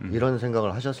되겠구나. 이런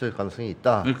생각을 하셨을 가능성이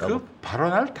있다. 그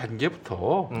발언할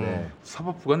단계부터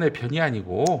사법부가 내 편이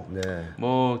아니고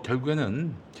뭐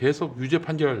결국에는 계속 유죄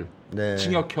판결,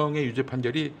 징역형의 유죄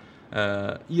판결이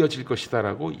이어질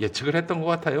것이다라고 예측을 했던 것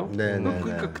같아요.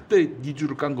 그러니까 그때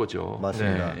니주를 깐 거죠.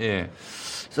 맞습니다.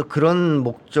 그래서 그런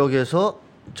목적에서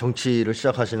정치를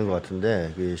시작하시는 것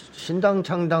같은데 그 신당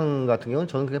창당 같은 경우는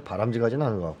저는 그게 바람직하지는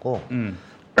않은 것 같고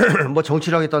뭐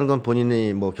정치를 하겠다는 건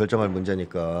본인이 뭐 결정할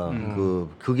문제니까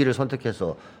그 길을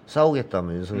선택해서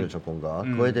싸우겠다면 윤석열 정권과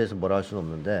그거에 대해서 뭐라 할 수는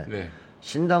없는데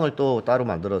신당을 또 따로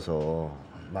만들어서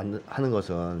하는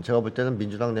것은 제가 볼 때는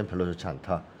민주당 내는 별로 좋지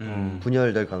않다.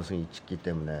 분열될 가능성이 있기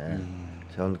때문에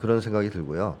저는 그런 생각이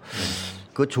들고요.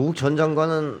 그 조국 전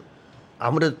장관은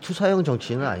아무래도 투사형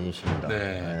정치인은 아니십니다.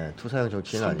 투사형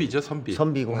정치인은 선비죠,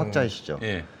 선비고 학자이시죠.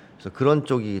 그래서 그런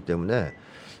쪽이기 때문에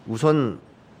우선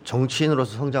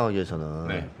정치인으로서 성장하기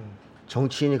위해서는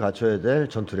정치인이 갖춰야 될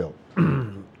전투력,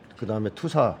 그 다음에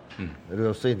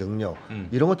투사로서의 능력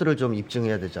이런 것들을 좀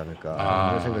입증해야 되지 않을까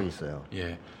그런 생각이 있어요.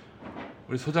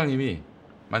 우리 소장님이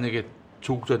만약에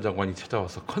조국 전 장관이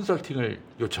찾아와서 컨설팅을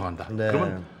요청한다.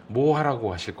 그러면 뭐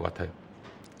하라고 하실 것 같아요?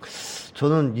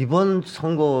 저는 이번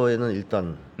선거에는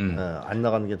일단 안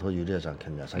나가는 게 더 유리하지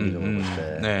않겠냐 장기적으로 볼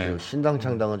때. 그리고 신당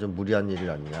창당은 좀 무리한 일이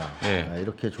아니냐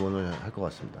이렇게 조언을 할 것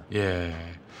같습니다.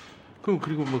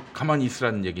 그리고 뭐 가만히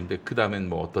있으라는 얘기인데 그 다음엔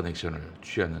뭐 어떤 액션을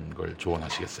취하는 걸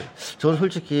조언하시겠어요? 저는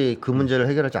솔직히 그 문제를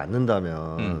해결하지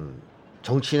않는다면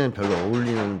정치인은 별로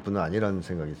어울리는 분은 아니라는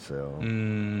생각이 있어요.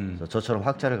 그래서 저처럼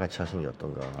학자를 같이 하시는 게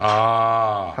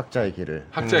어떤가. 학자의 길을.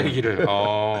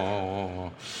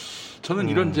 저는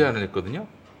이런 제안을 했거든요.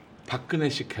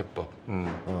 박근혜식 해법.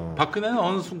 박근혜는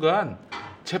어느 순간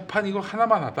재판 이거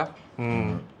하나만 하다.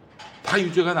 다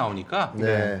유죄가 나오니까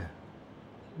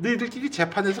너희들끼리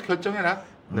재판에서 결정해라.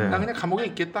 나 그냥 감옥에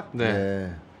있겠다.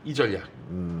 이 전략.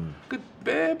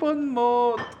 매번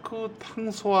뭐 그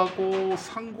탕소하고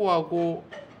상고하고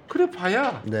그래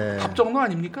봐야 합정로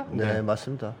아닙니까?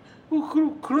 맞습니다.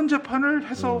 그런 재판을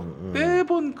해서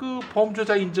매번 그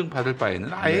범죄자 인증 받을 바에는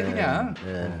아예 그냥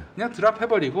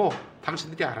드랍해버리고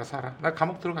당신들이 알아서 하라. 나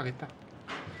감옥 들어가겠다.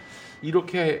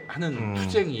 이렇게 하는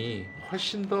투쟁이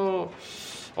훨씬 더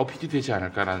어필이 되지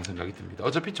않을까라는 생각이 듭니다.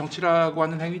 어차피 정치라고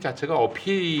하는 행위 자체가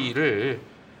어필을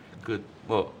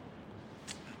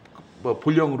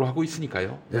본령으로 하고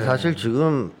있으니까요. 사실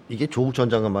지금 이게 조국 전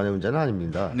장관만의 문제는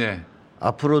아닙니다.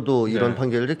 앞으로도 이런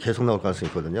판결이 계속 나올 가능성이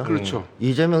있거든요. 그렇죠.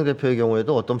 이재명 대표의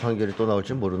경우에도 어떤 판결이 또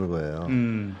나올지 모르는 거예요.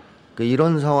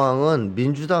 이런 상황은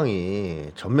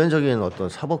민주당이 전면적인 어떤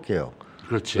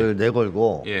사법개혁을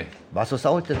내걸고 맞서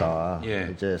싸울 때다.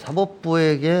 이제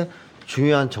사법부에게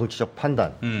중요한 정치적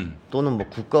판단 또는 뭐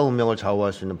국가 운명을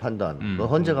좌우할 수 있는 판단 그건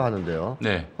헌재가 하는데요.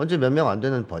 헌재 몇 명 안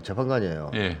되는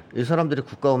재판관이에요. 이 사람들이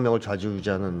국가 운명을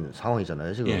좌지우지하는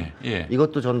상황이잖아요. 지금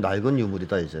이것도 저는 낡은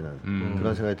유물이다 이제는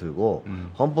그런 생각이 들고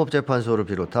헌법재판소를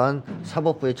비롯한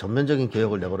사법부의 전면적인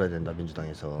개혁을 내걸어야 된다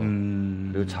민주당에서.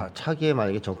 그리고 차기에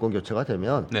만약에 정권 교체가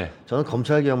되면 저는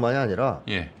검찰 개혁만이 아니라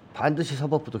반드시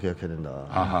사법부도 개혁해야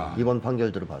된다. 이번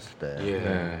판결들을 봤을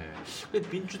때.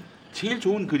 제일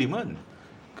좋은 그림은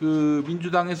그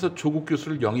민주당에서 조국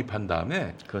교수를 영입한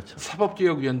다음에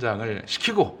사법개혁위원장을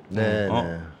시키고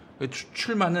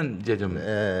출마는 이제 좀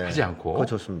하지 않고 그거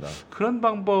좋습니다. 그런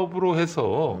방법으로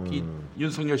해서 이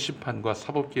윤석열 심판과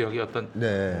사법개혁의 어떤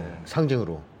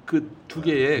상징으로 그 두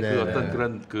개의 그 어떤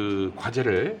그런 그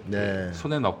과제를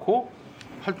손에 넣고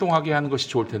활동하게 하는 것이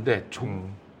좋을 텐데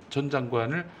전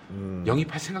장관을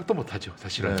영입할 생각도 못하죠,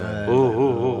 사실은.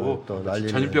 또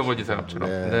전염병 걸린 사람처럼.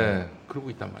 네. 그러고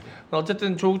있단 말이에요.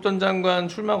 어쨌든 조국 전 장관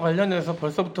출마 관련해서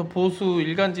벌써부터 보수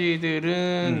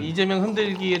일간지들은 이재명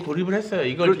흔들기에 돌입을 했어요.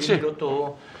 이걸 빌미로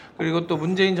또. 그리고 또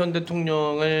문재인 전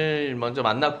대통령을 먼저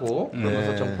만났고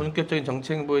그러면서 본격적인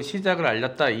정치 행보의 시작을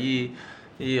알렸다. 이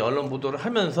언론 보도를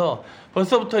하면서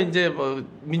벌써부터 이제 뭐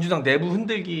민주당 내부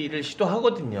흔들기를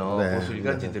시도하거든요. 보수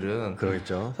일간지들은.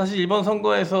 그렇죠. 사실 이번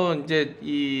선거에서 이제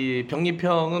이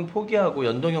병립형은 포기하고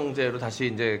연동형제로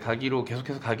다시 이제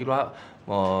계속해서 가기로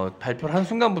발표를 한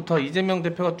순간부터 이재명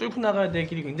대표가 뚫고 나가야 될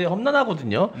길이 굉장히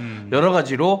험난하거든요. 여러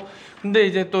가지로. 근데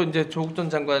이제 또 이제 조국 전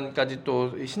장관까지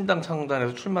또 신당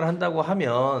창단해서 출마를 한다고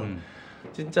하면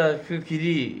진짜 그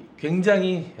길이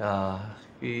굉장히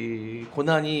이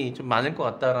고난이 좀 많을 것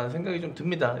같다라는 생각이 좀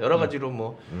듭니다. 여러 가지로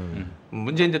뭐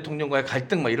문재인 대통령과의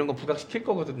갈등 막 이런 거 부각시킬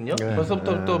거거든요.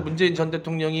 벌써부터 또 문재인 전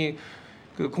대통령이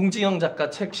그 공진영 작가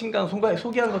책 신간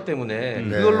소개한 것 때문에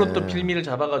그걸로 또 빌미를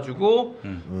잡아가지고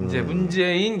이제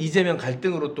문재인 이재명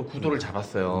갈등으로 또 구도를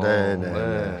잡았어요.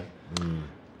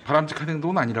 바람직한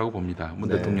행동은 아니라고 봅니다. 문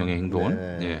대통령의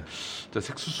행동은. 예. 자,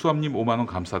 색수수함님 5만 원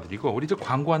감사드리고 우리 이제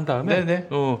광고한 다음에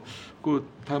그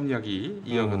다음 이야기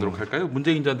이어가도록 할까요?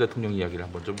 문재인 전 대통령 이야기를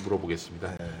한번 좀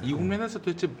물어보겠습니다. 이 국면에서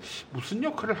도대체 무슨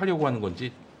역할을 하려고 하는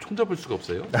건지 총잡을 수가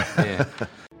없어요. 예.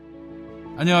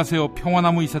 안녕하세요.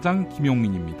 평화나무 이사장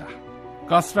김용민입니다.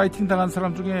 가스라이팅 당한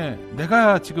사람 중에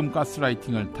내가 지금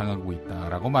가스라이팅을 당하고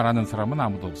있다라고 말하는 사람은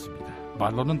아무도 없습니다.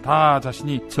 말로는 다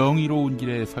자신이 정의로운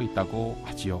길에 서 있다고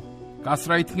하지요.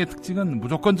 가스라이팅의 특징은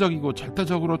무조건적이고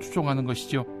절대적으로 추종하는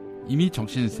것이죠. 이미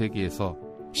정신세계에서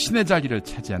신의 자리를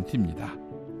차지한 팀입니다.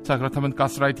 자, 그렇다면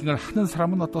가스라이팅을 하는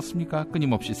사람은 어떻습니까?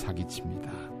 끊임없이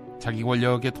사기칩니다. 자기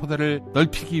권력의 토대를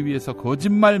넓히기 위해서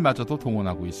거짓말마저도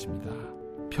동원하고 있습니다.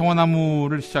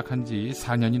 평화나무를 시작한 지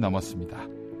 4년이 넘었습니다.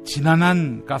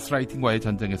 지난한 가스라이팅과의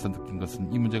전쟁에서 느낀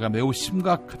것은 이 문제가 매우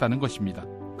심각하다는 것입니다.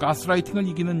 가스라이팅을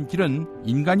이기는 길은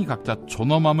인간이 각자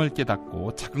존엄함을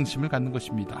깨닫고 자긍심을 갖는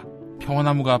것입니다.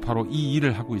 평화나무가 바로 이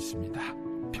일을 하고 있습니다.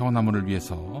 평화나무를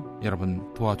위해서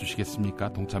여러분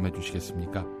도와주시겠습니까? 동참해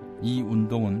주시겠습니까? 이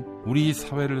운동은 우리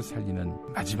사회를 살리는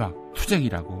마지막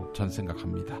투쟁이라고 전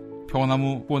생각합니다.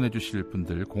 평화나무 후원해 주실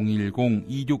분들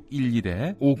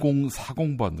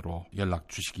 010-2611-5040번으로 연락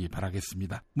주시기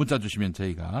바라겠습니다. 문자 주시면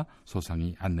저희가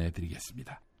소상히 안내해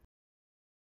드리겠습니다.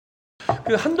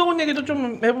 그 한동훈 얘기도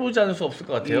좀 해보지 않을 수 없을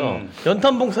것 같아요.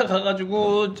 연탄 봉사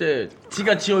가가지고 이제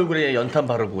지가 지 얼굴에 연탄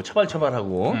바르고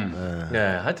처발처발하고,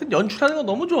 하여튼 연출하는 거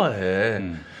너무 좋아해.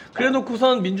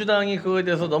 그래놓고선 민주당이 그거에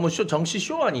대해서 너무 정치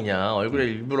쇼 아니냐, 얼굴에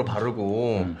일부러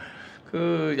바르고.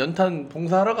 그 연탄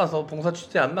봉사하러 가서 봉사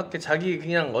취지에 안 맞게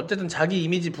그냥 어쨌든 자기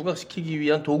이미지 부각시키기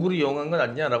위한 도구를 이용한 건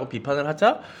아니냐라고 비판을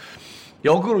하자.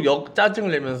 역으로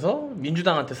짜증을 내면서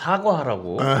민주당한테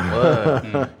사과하라고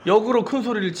역으로 큰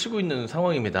소리를 치고 있는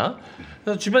상황입니다.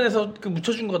 그래서 주변에서 그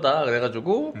묻혀준 거다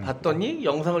그래가지고 봤더니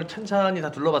영상을 찬찬히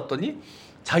다 둘러봤더니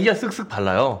자기가 쓱쓱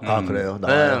발라요. 아 그래요?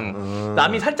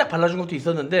 남이 살짝 발라준 것도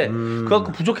있었는데 그거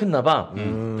갖고 부족했나봐.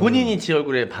 본인이 지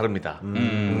얼굴에 바릅니다.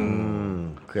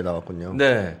 그게 나왔군요.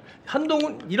 네,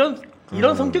 한동훈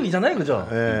이런 성격이잖아요, 그죠?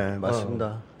 네,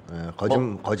 맞습니다.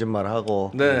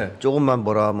 거짓말하고 조금만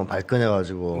뭐라 하면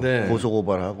발끈해가지고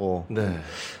고소고발하고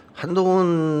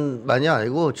한동훈만이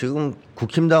아니고 지금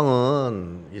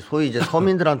국힘당은 소위 이제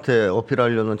서민들한테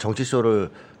어필하려는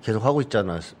정치쇼를 계속 하고 있지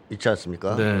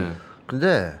않습니까?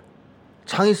 근데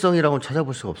창의성이라고는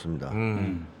찾아볼 수가 없습니다.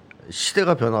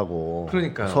 시대가 변하고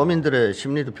그러니까요. 서민들의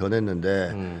심리도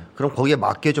변했는데 그럼 거기에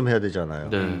맞게 좀 해야 되잖아요.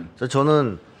 그래서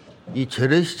저는 이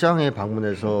재래시장에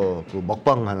방문해서 그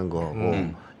먹방하는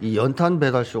거고 이 연탄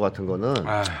배달쇼 같은 거는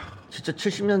진짜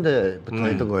 70년대부터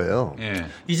했던 거예요.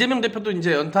 이재명 대표도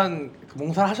이제 연탄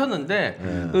봉사를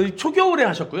하셨는데 그 초겨울에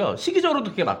하셨고요. 시기적으로도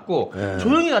그게 맞고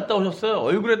조용히 갔다 오셨어요.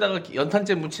 얼굴에다가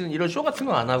연탄재 묻히는 이런 쇼 같은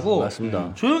거 안 하고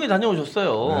맞습니다. 조용히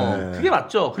다녀오셨어요. 그게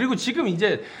맞죠. 그리고 지금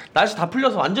이제 날씨 다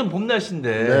풀려서 완전 봄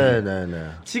날씨인데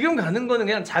지금 가는 거는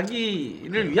그냥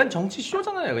자기를 위한 정치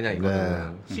쇼잖아요. 그냥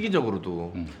이거는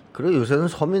시기적으로도. 그리고 요새는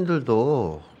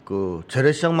서민들도 그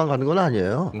재래시장만 가는 건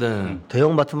아니에요.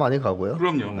 대형마트 많이 가고요.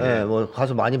 그럼요. 뭐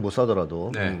가서 많이 못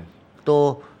사더라도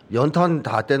또 연탄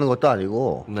다 떼는 것도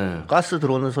아니고 가스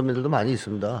들어오는 서민들도 많이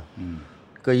있습니다.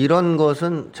 그러니까 이런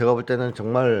것은 제가 볼 때는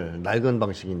정말 낡은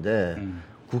방식인데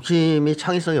국힘이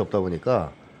창의성이 없다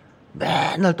보니까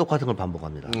맨날 똑같은 걸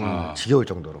반복합니다. 지겨울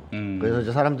정도로. 그래서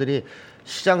이제 사람들이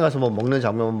시장 가서 뭐 먹는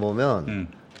장면만 보면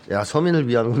야 서민을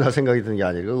위하는구나 생각이 드는 게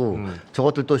아니고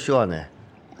저것들 또 쇼하네.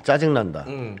 짜증난다.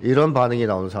 이런 반응이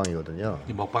나오는 상황이거든요.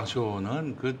 이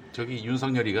먹방쇼는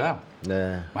윤석열이가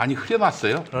네. 많이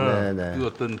흐려놨어요. 네. 그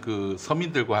어떤 그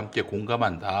서민들과 함께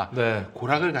공감한다. 네.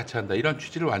 고락을 같이 한다. 이런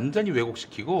취지를 완전히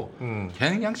왜곡시키고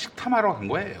걔는 그냥 식탐하러 간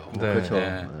거예요. 네. 그렇죠.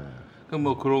 네.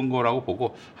 뭐 그런 거라고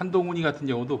보고 한동훈이 같은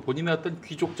경우도 본인의 어떤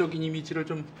귀족적인 이미지를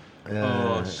좀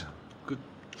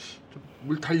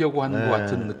물타려고 하는 것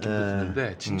같은 느낌도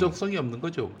드는데 진정성이 없는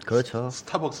거죠. 그렇죠.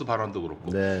 스타벅스 발언도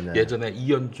그렇고 네. 예전에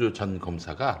이현주 전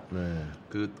검사가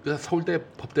그 서울대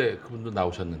법대 그분도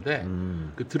나오셨는데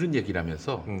그 들은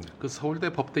얘기라면서 그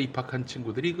서울대 법대 입학한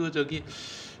친구들이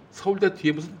서울대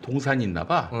뒤에 무슨 동산이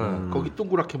있나봐. 거기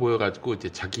동그랗게 모여가지고 이제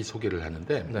자기 소개를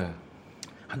하는데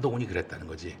한동훈이 그랬다는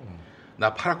거지.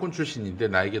 나 파라군 출신인데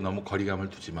나에게 너무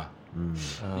거리감을 두지 마.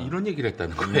 이런 얘기를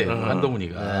했다는 거예요.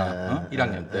 한동훈이가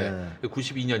 1학년 때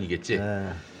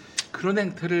 92년이겠지. 그런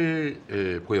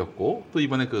행태를 보였고 또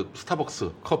이번에 그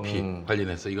스타벅스 커피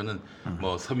관련해서 이거는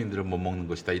뭐 서민들은 못 먹는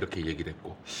것이다 이렇게 얘기를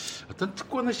했고 어떤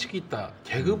특권 의식이 있다,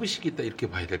 계급 의식이 있다 이렇게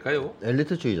봐야 될까요?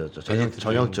 엘리트주의죠.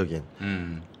 전형적인.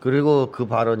 그리고 그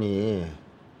발언이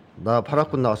나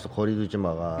파라군 나왔어 거리 두지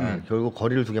마가 결국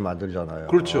거리를 두게 만들잖아요.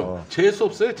 그렇죠. 재수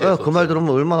없어요. 재수 그 말 들으면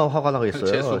얼마나 화가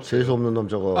나겠어요. 재수 없는 놈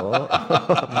저거.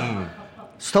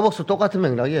 스타벅스 똑같은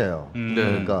맥락이에요.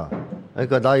 그러니까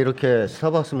나 이렇게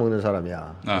스타벅스 먹는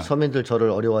사람이야. 서민들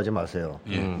저를 어려워하지 마세요.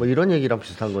 뭐 이런 얘기랑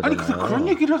비슷한 거잖아요. 아니 그런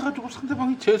얘기를 해가지고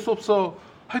상대방이 재수 없어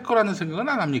할 거라는 생각은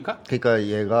안 합니까? 그러니까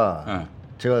얘가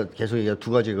제가 계속 얘기한 두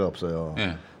가지가 없어요.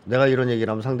 내가 이런 얘기를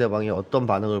하면 상대방이 어떤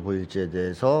반응을 보일지에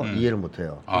대해서 이해를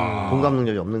못해요. 공감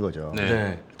능력이 없는 거죠.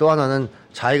 또 하나는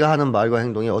자기가 하는 말과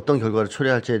행동이 어떤 결과를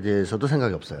초래할지에 대해서도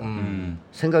생각이 없어요.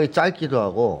 생각이 짧기도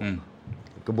하고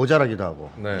모자라기도 하고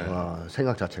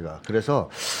생각 자체가. 그래서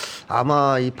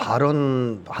아마 이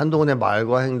발언 한동훈의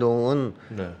말과 행동은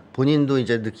본인도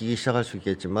이제 느끼기 시작할 수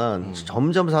있겠지만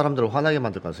점점 사람들을 화나게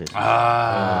만들 가능성이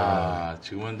있습니다.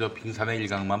 지금은 저 빙산의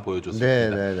일각만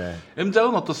보여줬습니다.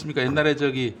 M장은 어떻습니까? 옛날에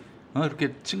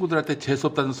이렇게 친구들한테 재수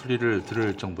없다는 소리를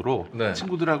들을 정도로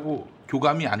친구들하고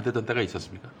교감이 안 되던 때가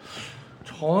있었습니까?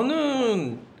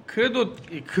 저는 그래도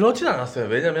그러진 않았어요.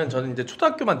 왜냐면 저는 이제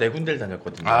초등학교만 4군데를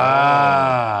다녔거든요.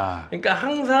 그러니까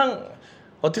항상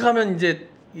어떻게 하면 이제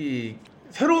이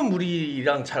새로운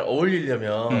무리랑 잘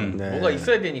어울리려면 뭐가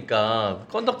있어야 되니까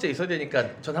건덕지에 있어야 되니까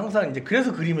전 항상 이제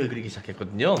그래서 그림을 그리기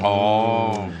시작했거든요.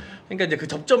 그러니까 이제 그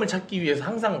접점을 찾기 위해서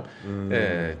항상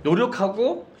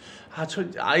노력하고 저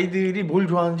아이들이 뭘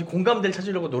좋아하는지 공감대를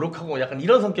찾으려고 노력하고 약간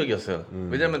이런 성격이었어요.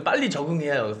 왜냐면 빨리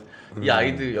적응해야 이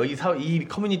아이들 이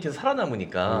커뮤니티에서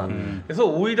살아남으니까. 그래서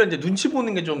오히려 이제 눈치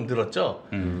보는 게 좀 늘었죠.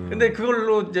 근데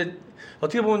그걸로 이제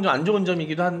어떻게 보면 좀 안 좋은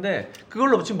점이기도 한데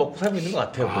그걸로 지금 먹고 살고 있는 것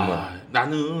같아요. 보면.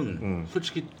 나는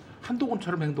솔직히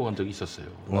한동훈처럼 행동한 적이 있었어요.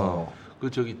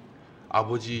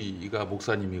 아버지가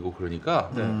목사님이고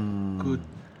그러니까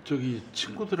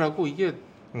친구들하고 이게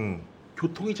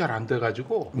교통이 잘 안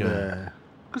돼가지고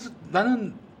그래서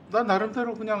난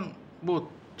나름대로 그냥 뭐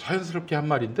자연스럽게 한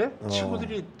말인데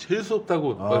친구들이 재수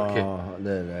없다고 이렇게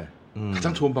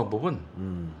가장 좋은 방법은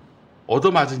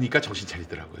얻어맞으니까 정신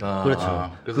차리더라고요.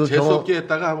 그렇죠. 그래서 재수 없게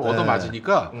했다가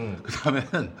얻어맞으니까 그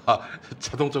다음에는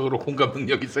자동적으로 공감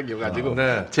능력이 생겨가지고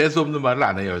재수 없는 말을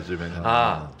안 해요 요즘에는.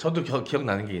 저도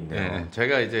기억나는 게 있네요.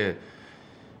 제가 이제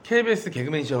KBS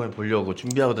개그맨 시험을 보려고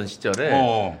준비하던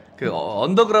시절에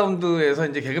언더그라운드에서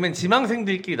이제 개그맨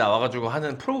지망생들끼리 나와가지고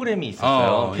하는 프로그램이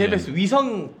있었어요. KBS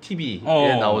위성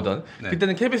TV에 나오던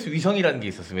그때는 KBS 위성이라는 게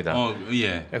있었습니다.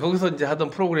 거기서 이제 하던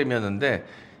프로그램이었는데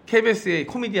KBS의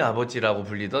코미디 아버지라고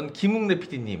불리던 김웅래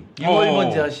PD님,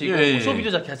 유월번지 하시고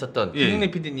소비도 자켓 하셨던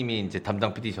김웅래 PD님이 이제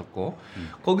담당 PD셨고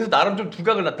거기서 나름 좀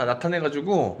두각을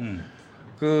나타내가지고.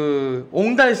 그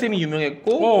옹달샘이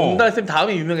유명했고 옹달샘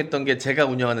다음에 유명했던 게 제가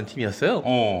운영하는 팀이었어요.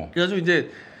 그래가지고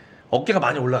이제 어깨가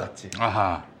많이 올라갔지.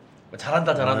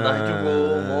 잘한다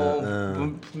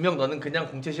해주고 분명 너는 그냥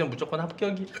공채 시험 무조건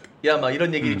합격이야 막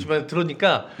이런 얘기를 주변에서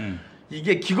들으니까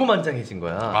이게 기고만장해진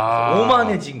거야.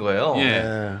 오만해진 거예요.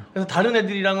 그래서 다른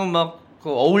애들이랑은 막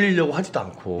어울리려고 하지도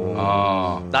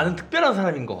않고 나는 특별한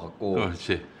사람인 것 같고.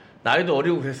 그렇지. 나이도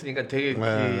어리고 그랬으니까 되게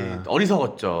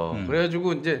어리석었죠.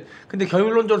 그래가지고 이제 근데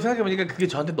결론적으로 생각해보니까 그게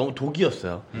저한테 너무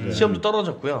독이었어요. 시험도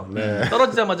떨어졌고요.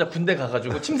 떨어지자마자 군대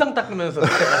가가지고 침상 닦으면서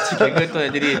그때 같이 개그했던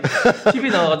애들이 TV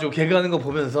나와가지고 개그하는 거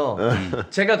보면서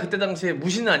제가 그때 당시에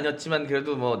무시는 아니었지만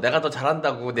그래도 뭐 내가 더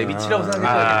잘한다고 내 위치라고 생각해서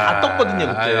다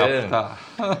떴거든요 그때.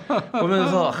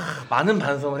 보면서 많은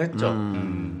반성을 했죠.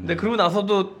 근데 그러고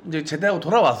나서도 이제 제대하고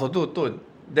돌아와서도 또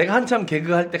내가 한참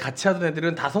개그할 때 같이 하던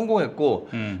애들은 다 성공했고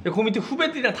그 밑에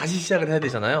후배들이랑 다시 시작을 해야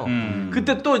되잖아요.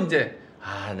 그때 또 이제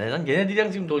난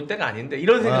얘네들이랑 지금 놀 때가 아닌데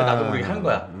이런 생각을 나도 모르게 한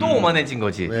거야. 또 오만해진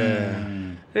거지.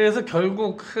 그래서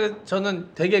결국 저는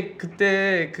되게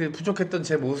그때 그 부족했던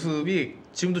제 모습이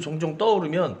지금도 종종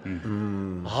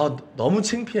떠오르면 너무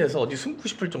창피해서 어디 숨고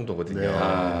싶을 정도거든요.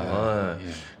 네.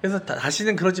 그래서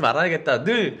다시는 그러지 말아야겠다.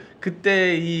 늘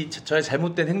그때 저의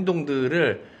잘못된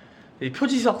행동들을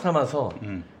표지석 삼아서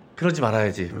그러지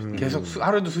말아야지. 계속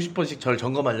하루에도 수십 번씩 저를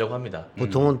점검하려고 합니다.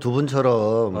 보통은 두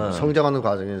분처럼 성장하는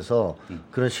과정에서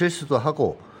그런 실수도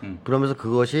하고 그러면서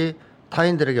그것이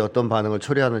타인들에게 어떤 반응을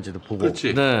초래하는지도 보고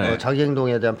네. 자기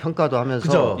행동에 대한 평가도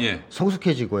하면서 예.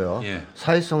 성숙해지고요. 예.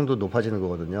 사회성도 높아지는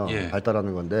거거든요. 예.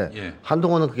 발달하는 건데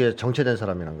한동훈은 그게 정체된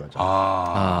사람이란 거죠.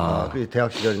 그 대학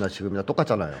시절이나 지금이나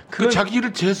똑같잖아요. 그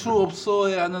자기를 재수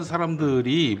없어야 하는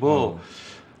사람들이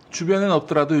주변엔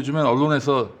없더라도 요즘엔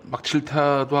언론에서 막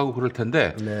질타도 하고 그럴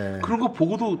텐데 그런 거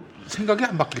보고도 생각이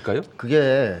안 바뀔까요?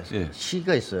 그게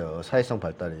시기가 있어요. 사회성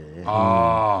발달이.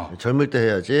 젊을 때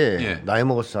해야지 나이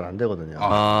먹어서 잘 안 되거든요.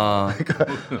 그러니까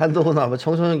한동훈은 아마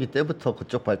청소년기 때부터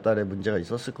그쪽 발달에 문제가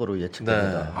있었을 거로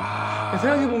예측됩니다.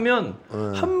 생각해보면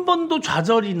한 번도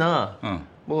좌절이나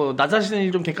뭐 나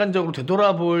자신을 좀 객관적으로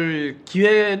되돌아볼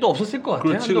기회도 없었을 것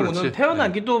같아요. 한동훈은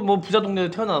태어나기도 뭐 부자 동네에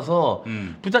태어나서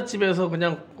부잣집에서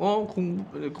그냥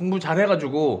공부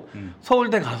잘해가지고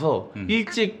서울대 가서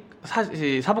일찍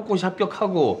사법고시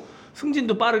합격하고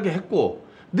승진도 빠르게 했고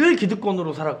늘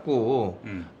기득권으로 살았고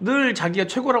늘 자기가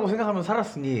최고라고 생각하면서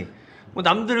살았으니 뭐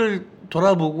남들을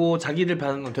돌아보고 자기를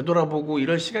되돌아보고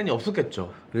이럴 시간이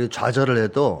없었겠죠. 그리고 좌절을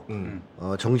해도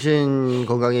정신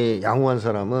건강이 양호한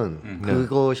사람은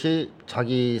그것이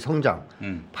자기 성장,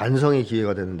 반성의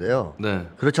기회가 되는데요.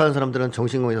 그렇지 않은 사람들은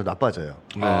정신 건강이 더 나빠져요.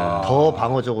 더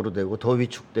방어적으로 되고 더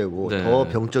위축되고 더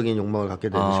병적인 욕망을 갖게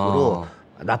되는 식으로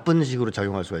나쁜 식으로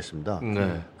작용할 수가 있습니다.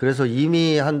 그래서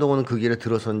이미 한동훈은 그 길에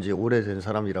들어선 지 오래된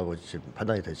사람이라고 지금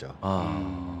판단이 되죠.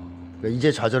 그러니까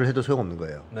이제 좌절을 해도 소용없는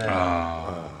거예요.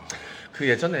 그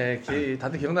예전에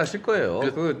다들 기억나실 거예요.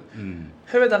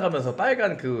 해외 나가면서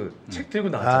빨간 그 책 들고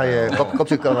나왔잖아요.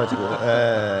 껍질 까가지고.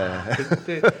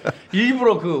 그때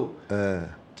일부러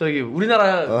저기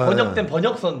우리나라 번역된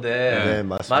번역서인데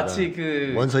마치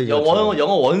그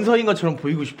영어 원서인 것처럼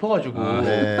보이고 싶어가지고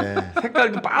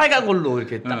색깔도 빨간 걸로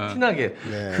이렇게 딱 티나게.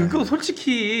 그거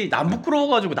솔직히 남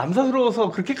부끄러워가지고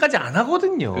남사스러워서 그렇게까지 안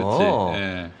하거든요.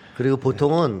 그리고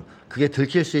보통은 그게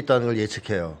들킬 수 있다는 걸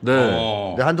예측해요.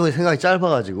 근데 한동훈이 생각이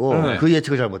짧아가지고 그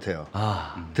예측을 잘 못해요.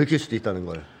 들킬 수도 있다는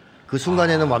걸. 그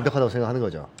순간에는 완벽하다고 생각하는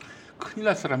거죠. 큰일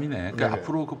날 사람이네. 그러니까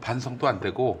앞으로 그 반성도 안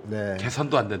되고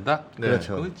개선도 안 된다.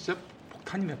 그렇죠. 그건 진짜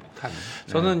폭탄이네, 폭탄.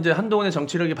 저는 이제 한동훈의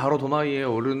정치력이 바로 도마 위에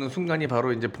오르는 순간이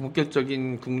바로 이제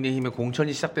본격적인 국민의힘의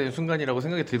공천이 시작되는 순간이라고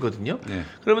생각이 들거든요.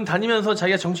 그러면 다니면서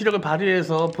자기가 정치력을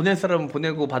발휘해서 보낼 사람은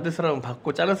보내고 받을 사람은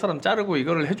받고 자를 사람 자르고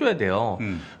이거를 해줘야 돼요.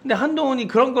 근데 한동훈이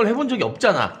그런 걸 해본 적이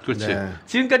없잖아. 그렇지.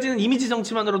 지금까지는 이미지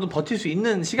정치만으로도 버틸 수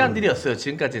있는 시간들이었어요.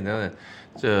 지금까지는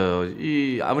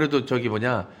아무래도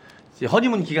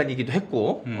허니문 기간이기도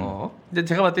했고, 근데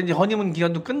제가 봤을 때 이제 허니문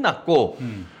기간도 끝났고,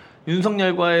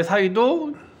 윤석열과의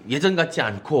사이도 예전 같지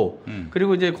않고,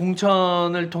 그리고 이제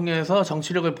공천을 통해서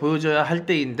정치력을 보여줘야 할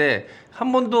때인데,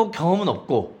 한 번도 경험은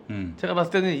없고, 제가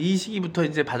봤을 때는 이 시기부터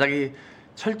이제 바닥이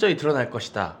철저히 드러날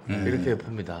것이다. 이렇게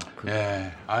봅니다.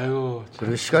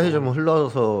 그리고 시간이 좀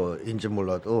흘러서인지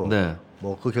몰라도,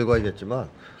 뭐 그 결과이겠지만,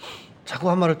 자꾸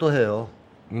한 말을 또 해요.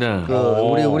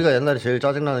 우리가 옛날에 제일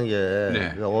짜증나는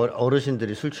게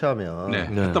어르신들이 술 취하면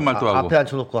했던 말도 하고 앞에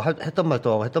앉혀놓고 했던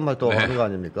말도 하고 하는 거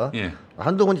아닙니까?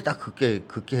 한동훈이 딱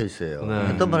그게 있어요.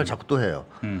 했던 말을 자꾸 또 해요.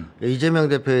 이재명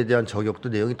대표에 대한 저격도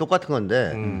내용이 똑같은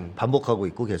건데 반복하고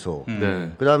있고 계속.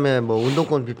 그다음에 뭐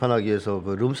운동권 비판하기 위해서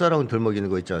그 룸사롱 들먹이는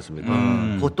거 있지 않습니까?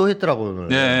 그거 또 했더라고요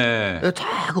오늘.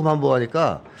 자꾸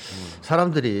반복하니까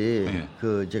사람들이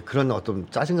이제 그런 어떤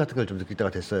짜증 같은 걸 좀 느낄 때가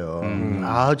됐어요.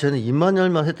 쟤는 입만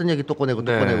열면 했던 얘기 또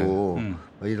꺼내고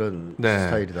이런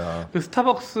스타일이다. 그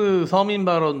스타벅스 서민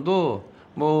발언도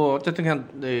뭐 어쨌든 그냥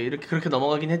이렇게 그렇게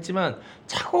넘어가긴 했지만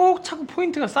차곡차곡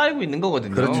포인트가 쌓이고 있는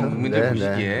거거든요. 그렇죠. 국민들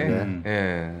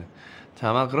보시기에. 자,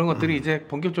 아마 그런 것들이 이제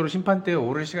본격적으로 심판대에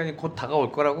오를 시간이 곧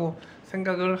다가올 거라고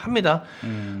생각을 합니다.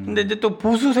 근데 이제 또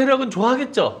보수 세력은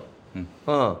좋아하겠죠.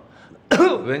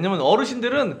 왜냐면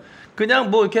어르신들은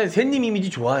그냥 뭐 이렇게 샌님 이미지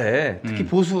좋아해. 특히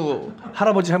보수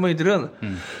할아버지 할머니들은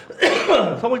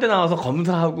서울대 나와서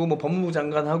검사하고 뭐 법무부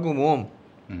장관하고 뭐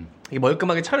이게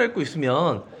멀끔하게 차려입고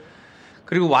있으면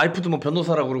그리고 와이프도 뭐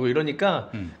변호사라고 그러고 이러니까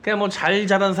그냥 뭐 잘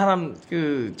자란 사람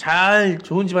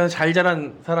좋은 집안에서 잘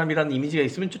자란 사람이라는 이미지가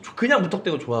있으면 그냥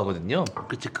무턱대고 좋아하거든요.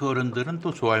 그렇지. 그 어른들은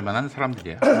또 좋아할 만한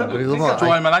사람들이야. 그리고 그러니까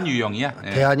좋아할 만한 유형이야.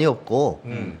 대안이 없고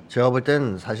제가 볼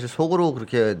땐 사실 속으로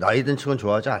그렇게 나이 든 층은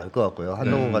좋아하지 않을 것 같고요.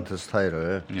 한동훈 같은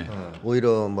스타일을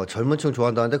오히려 뭐 젊은 층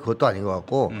좋아한다는데 그것도 아닌 것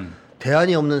같고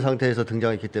대안이 없는 상태에서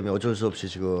등장했기 때문에 어쩔 수 없이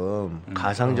지금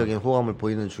가상적인 호감을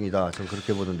보이는 중이다. 저는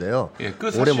그렇게 보는데요. 예,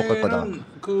 그 오래 못 갈 거다.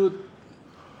 그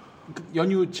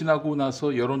연휴 지나고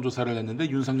나서 여론조사를 했는데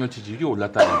윤석열 지지율이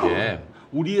올랐다는 게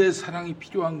우리의 사랑이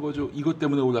필요한 거죠. 이것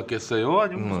때문에 올랐겠어요?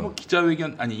 아니면 무슨 뭐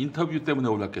기자회견 아니 인터뷰 때문에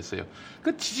올랐겠어요?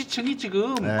 그 지지층이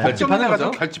지금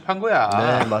결집해가지고 결집한 거야.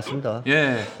 네, 맞습니다.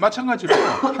 예, 마찬가지로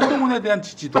한동훈에 대한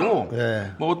지지도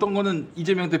뭐 어떤 거는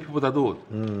이재명 대표보다도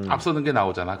앞서는 게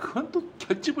나오잖아. 그건 또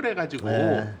결집을 해가지고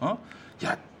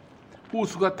야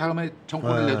보수가 다음에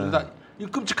정권을 내준다.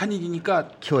 이거 끔찍한 일이니까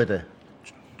키워야 돼.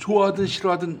 좋아하든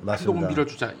싫어하든 한동훈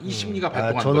밀어주자. 이 심리가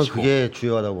발동한 저는 것이고. 그게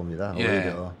주요하다고 봅니다.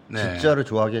 오히려 진짜로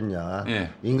좋아하겠냐.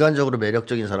 인간적으로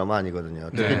매력적인 사람은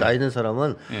아니거든요. 특히 나이 든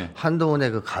사람은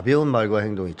한동훈의 그 가벼운 말과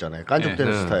행동 있잖아요.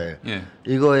 깐족되는 스타일.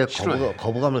 이거에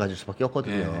거부감을 가질 수밖에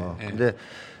없거든요. 근데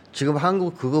지금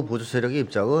한국 극우 보수 세력의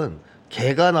입장은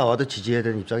개가 나와도 지지해야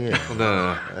되는 입장이에요.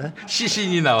 네.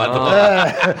 시신이 나와도.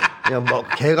 그냥 뭐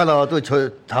개가 나와도 저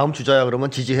다음 주자야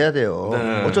그러면 지지해야 돼요.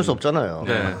 어쩔 수 없잖아요.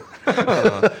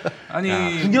 아니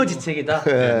부녀지책이다.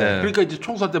 그러니까 이제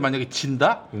총선 때 만약에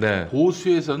진다,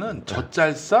 보수에서는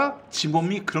젖잘싸,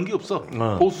 지몸미 그런 게 없어.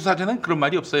 보수 사전은 그런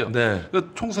말이 없어요. 그러니까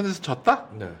총선에서 졌다.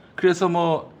 그래서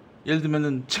뭐 예를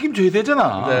들면은 책임져야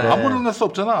되잖아. 아무나 날 수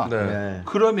없잖아.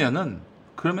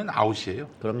 그러면 아웃이에요.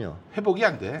 그럼요. 회복이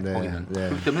안 돼. 거기는.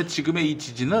 그렇기 때문에 지금의 이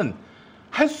지지는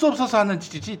할 수 없어서 하는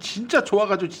지지지 진짜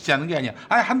좋아가지고 지지하는 게 아니야.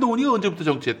 아니 한동훈이가 언제부터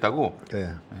정치했다고?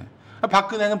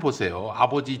 박근혜는 보세요.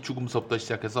 아버지 죽음서부터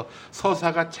시작해서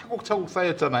서사가 차곡차곡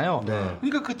쌓였잖아요.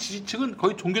 그러니까 그 지지층은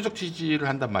거의 종교적 지지를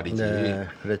한단 말이지.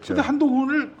 그랬죠. 근데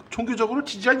한동훈을 종교적으로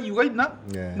지지한 이유가 있나?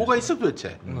 뭐가 있어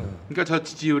도대체? 그러니까 저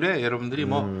지지율에 여러분들이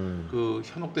그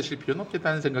현혹되실 필요는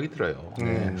없겠다는 생각이 들어요.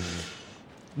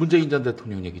 문재인 전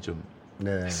대통령 얘기 좀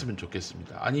했으면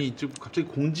좋겠습니다. 아니 지금 갑자기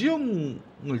공지영을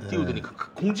띄우더니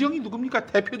공지영이 누굽니까?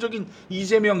 대표적인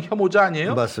이재명 혐오자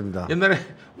아니에요? 맞습니다. 옛날에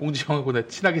공지영하고 내가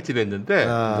친하게 지냈는데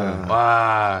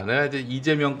와 내가 이제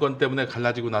이재명 건 때문에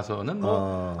갈라지고 나서는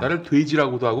뭐 나를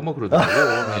돼지라고도 하고 뭐 그러더라고.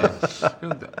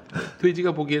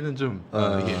 돼지가 보기에는 좀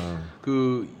이게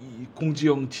그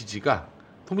공지영 지지가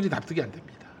도무지 납득이 안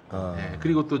됩니다.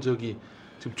 그리고 또 저기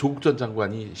지금 조국 전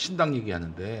장관이 신당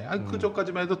얘기하는데 그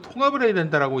전까지만 해도 통합을 해야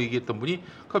된다라고 얘기했던 분이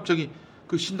갑자기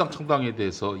그 신당 창당에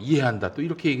대해서 이해한다 또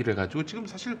이렇게 얘기를 해가지고 지금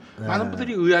사실 많은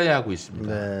분들이 의아해하고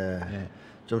있습니다.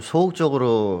 좀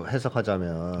소극적으로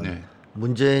해석하자면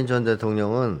문재인 전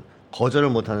대통령은 거절을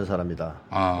못하는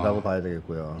사람이다라고 봐야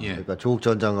되겠고요. 그러니까 조국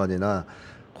전 장관이나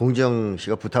공지영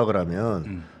씨가 부탁을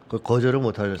하면 그 거절을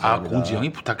못할 사람이다.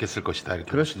 공지영이 부탁했을 것이다. 이렇게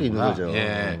그럴 수도 있는 거죠.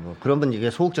 뭐 그러면 이게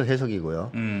소극적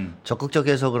해석이고요. 적극적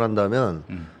해석을 한다면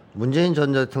문재인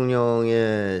전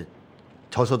대통령의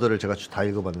저서들을 제가 다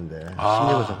읽어봤는데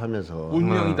심리분석 하면서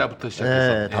운명이다부터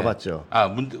시작해서 다 봤죠.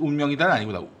 운명이다는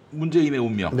아니구나. 문재인의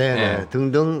운명.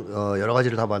 등등 여러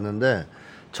가지를 다 봤는데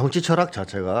정치 철학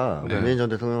자체가 문재인 전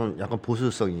대통령은 약간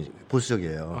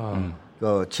보수적이에요.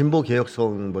 진보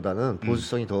개혁성보다는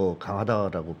보수성이 더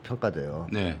강하다라고 평가돼요.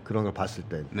 그런 걸 봤을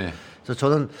때. 그래서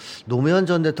저는 노무현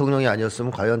전 대통령이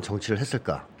아니었으면 과연 정치를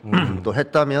했을까? 또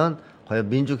했다면 과연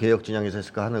민주개혁 진영에서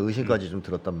했을까 하는 의심까지 좀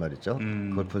들었단 말이죠.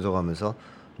 그걸 분석하면서.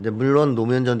 근데 물론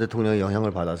노무현 전 대통령의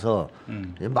영향을 받아서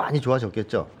많이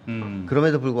좋아졌겠죠.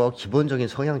 그럼에도 불구하고 기본적인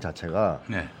성향 자체가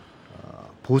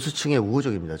보수층의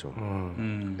우호적입니다.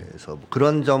 좀. 그래서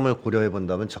그런 점을 고려해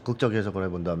본다면 적극적 해석을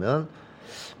해본다면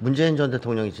문재인 전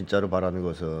대통령이 진짜로 바라는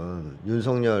것은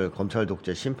윤석열 검찰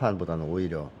독재 심판보다는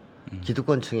오히려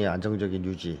기득권층의 안정적인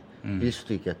유지일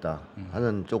수도 있겠다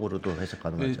하는 쪽으로도 해석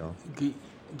가능하죠.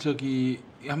 저기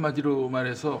한마디로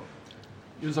말해서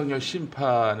윤석열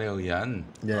심판에 의한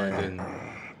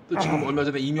또 지금 얼마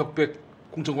전에 이명백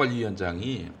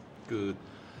공천관리위원장이 그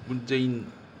문재인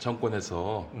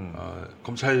정권에서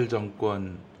검찰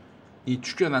정권 이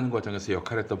추견하는 과정에서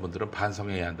역할했던 분들은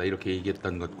반성해야 한다 이렇게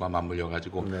얘기했던 것과 맞물려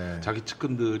가지고 자기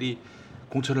측근들이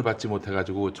공천을 받지 못해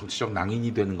가지고 정치적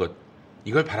낭인이 되는 것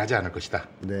이걸 바라지 않을 것이다.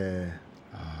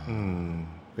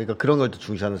 그러니까 그런 걸 또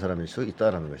중시하는 사람일 수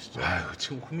있다라는 것이죠.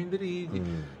 지금 국민들이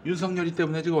윤석열이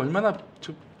때문에 지금 얼마나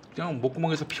그냥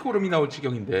목구멍에서 피고름이 나올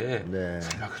지경인데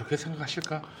설마 그렇게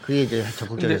생각하실까? 그게 이제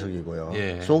적극적 해석이고요.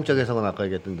 소극적 해석은 아까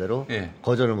얘기했던 대로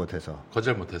거절 못해서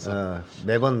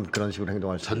매번 그런 식으로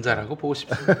행동할 수 전자라고 보고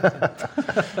싶습니다.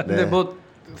 근데 뭐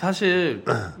사실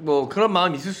뭐 그런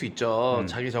마음이 있을 수 있죠.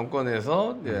 자기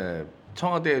정권에서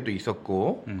청와대에도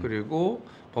있었고 그리고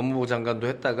법무부 장관도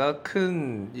했다가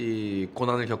큰 이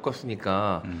고난을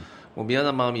겪었으니까 뭐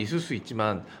미안한 마음이 있을 수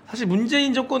있지만 사실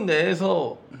문재인 정권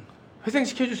내에서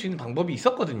회생시켜줄 수 있는 방법이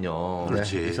있었거든요.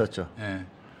 그렇지. 있었죠.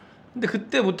 근데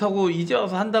그때 못하고 이제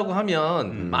와서 한다고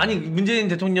하면 많이 문재인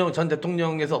전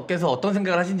대통령께서 어떤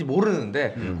생각을 하시는지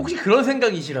모르는데 혹시 그런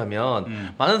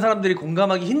생각이시라면 많은 사람들이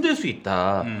공감하기 힘들 수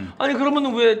있다. 아니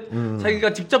그러면 왜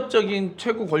자기가 직접적인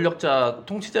최고 권력자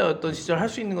통치자였던 시절 할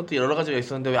수 있는 것도 여러 가지가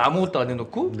있었는데 왜 아무것도 안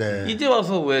해놓고 이제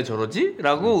와서 왜 저러지?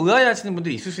 라고 의아해하시는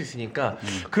분들이 있을 수 있으니까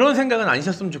그런 생각은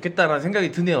아니셨으면 좋겠다라는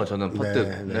생각이 드네요. 저는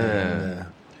퍼뜩.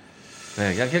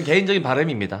 네, 그냥 개인적인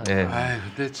바람입니다. 네. 아,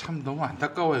 근데 참 너무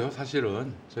안타까워요.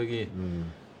 사실은 저기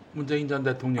문재인 전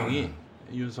대통령이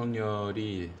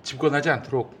윤석열이 집권하지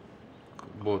않도록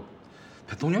뭐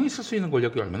대통령이 쓸 수 있는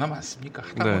권력이 얼마나 많습니까?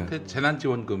 하다못해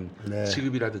재난지원금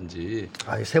지급이라든지.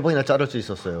 아, 3번이나 자를 수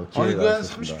있었어요. 아니 그냥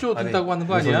 30조 든다고 하는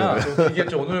거 아니야?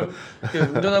 이게 오늘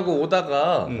운전하고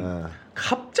오다가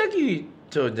갑자기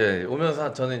저 이제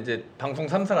오면서 저는 이제 방송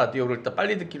 3사 라디오를 일단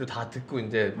빨리 듣기로 다 듣고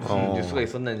이제 무슨 뉴스가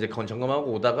있었나 이제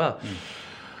점검하고 오다가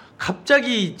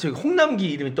갑자기 저 홍남기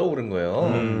이름이 떠오른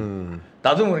거예요.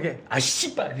 나도 모르게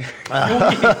씨발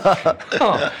여기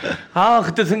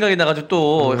그때 생각이 나가지고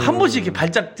또 한 번씩 이렇게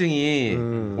발작증이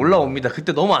올라옵니다.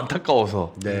 그때 너무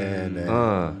안타까워서.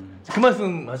 그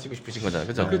말씀 하시고 싶으신 거잖아요,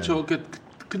 그죠? 그렇죠.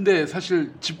 근데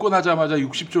사실 집권하자마자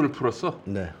 60조를 풀었어.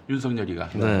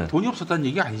 윤석열이가. 돈이 없었다는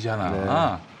얘기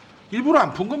아니잖아. 일부러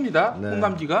안 푼 겁니다.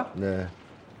 홍남기가.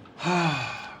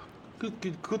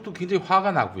 그것도 굉장히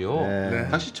화가 나고요.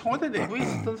 당시 청와대 내부에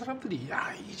있었던 사람들이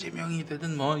이재명이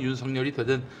되든 뭐 윤석열이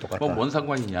되든 뭐 뭔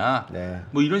상관이냐.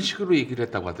 뭐 이런 식으로 얘기를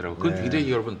했다고 하더라고요. 그건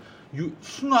굉장히 여러분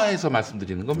순화해서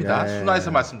말씀드리는 겁니다.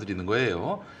 순화해서 말씀드리는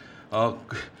거예요.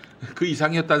 그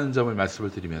이상이었다는 점을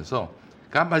말씀을 드리면서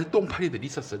한마디 똥파리들이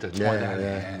있었어요. 청와대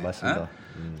안에. 맞습니다.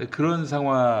 그런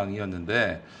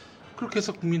상황이었는데 그렇게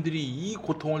해서 국민들이 이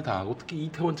고통을 당하고 특히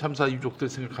이태원 참사 유족들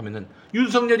생각하면은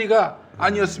윤석열이가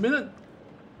아니었으면은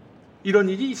이런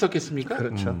일이 있었겠습니까?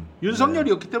 그렇죠.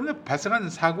 윤석열이었기 때문에 발생한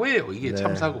사고예요. 이게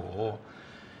참사고.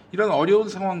 이런 어려운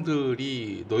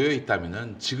상황들이 놓여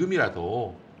있다면은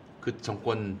지금이라도 그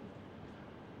정권을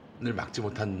막지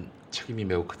못한 책임이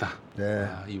매우 크다.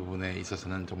 이 부분에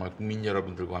있어서는 정말 국민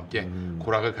여러분들과 함께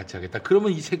고락을 같이 하겠다.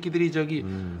 그러면 이 새끼들이 저기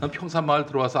평산마을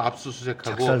들어와서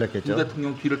압수수색하고 문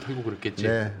대통령 뒤를 털고 그랬겠지.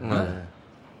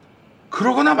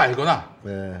 그러거나 말거나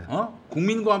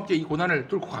국민과 함께 이 고난을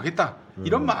뚫고 가겠다.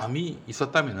 이런 마음이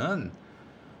있었다면은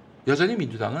여전히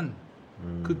민주당은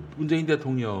그 문재인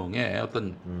대통령의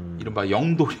어떤 이른바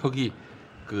영도력이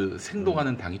그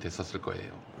생동하는 당이 됐었을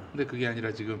거예요. 근데 그게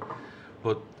아니라 지금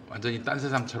뭐 완전히 딴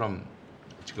세상처럼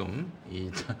지금 이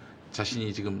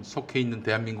자신이 지금 속해 있는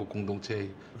대한민국 공동체의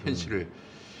현실을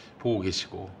보고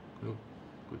계시고 그리고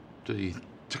저기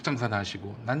책장사나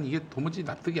하시고 난 이게 도무지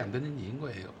납득이 안 되는 일인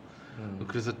거예요.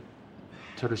 그래서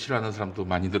저를 싫어하는 사람도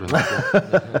많이 늘어나고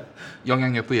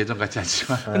영향력도 예전 같지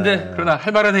않지만 근데 그러나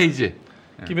할 말은 해야지.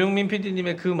 김용민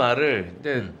PD님의 그 말을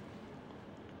이제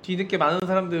뒤늦게 많은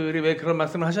사람들이 왜 그런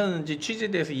말씀을 하셨는지 취지에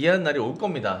대해서 이해하는 날이 올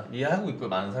겁니다. 이해하고 있고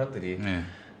많은 사람들이.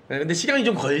 근데 시간이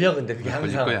좀 걸려. 근데 그게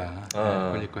항상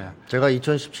걸릴 거야. 제가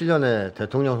 2017년에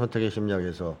대통령 선택의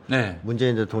심리학에서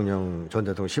문재인 대통령 전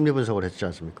대통령 심리 분석을 했지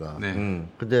않습니까?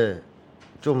 근데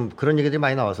좀 그런 얘기들이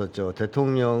많이 나왔었죠.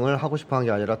 대통령을 하고 싶어한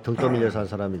게 아니라 등 떠밀려서 한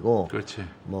사람이고,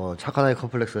 뭐 착한 아이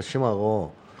컴플렉스가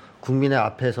심하고 국민의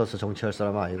앞에 서서 정치할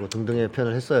사람은 아니고 등등의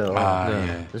표현을 했어요.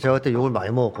 그래서 제가 그때 욕을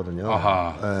많이 먹었거든요.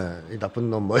 이 나쁜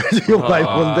놈 뭐 이렇게 욕 많이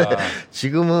먹었는데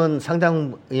지금은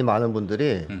상당히 많은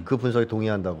분들이 그 분석에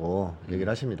동의한다고 얘기를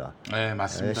하십니다. 네,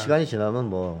 맞습니다. 시간이 지나면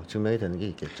뭐 증명이 되는 게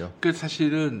있겠죠. 그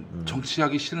사실은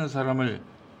정치하기 싫은 사람을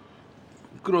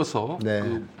끌어서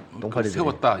그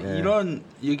세웠다 이런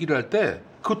얘기를 할 때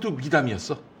그것도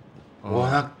미담이었어.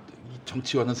 워낙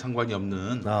정치와는 상관이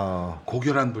없는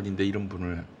고결한 분인데 이런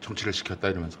분을 정치를 시켰다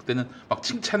이러면서 그때는 막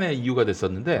칭찬의 이유가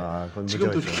됐었는데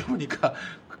지금도 이렇게 보니까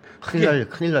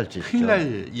큰일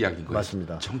날 이야기인 거예요.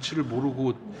 맞습니다. 정치를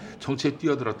모르고 정치에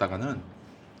뛰어들었다가는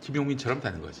김용민처럼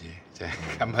되는 거지. 이제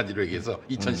한마디로 얘기해서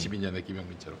 2012년에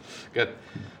김용민처럼.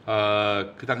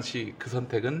 그러니까 그 당시 그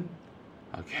선택은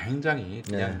굉장히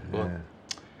그냥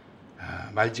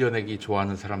말 지어내기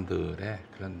좋아하는 사람들의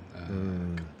그런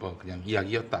뭐 그냥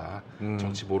이야기였다.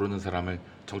 정치 모르는 사람을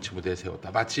정치 무대에 세웠다.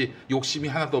 마치 욕심이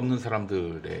하나도 없는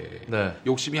사람들의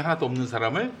욕심이 하나도 없는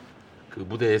사람을 그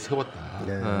무대에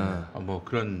세웠다. 뭐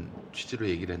그런 취지로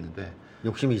얘기를 했는데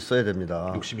욕심이 있어야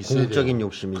됩니다. 욕심이 있어야 공적인 돼요.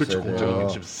 욕심이 그렇죠, 있어야 공적인 돼요.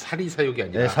 욕심, 사리사욕이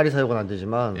아니라. 사리사욕은 안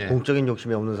되지만 공적인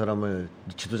욕심이 없는 사람을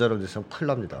지도자로 내세우면 큰일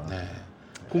납니다.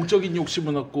 공적인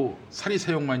욕심은 없고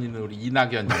사리사욕만 있는 우리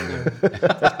이낙연 형님.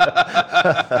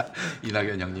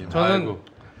 이낙연 형님. 저는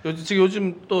지금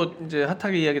요즘 또 이제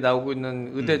핫하게 이야기 나오고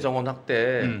있는 의대 정원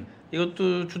확대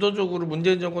이것도 주도적으로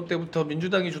문재인 정권 때부터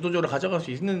민주당이 주도적으로 가져갈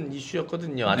수 있는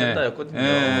이슈였거든요. 아젠다였거든요.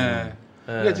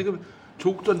 그러니까 지금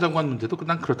조국 전 장관 문제도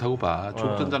난 그렇다고 봐.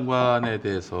 조국 전 장관에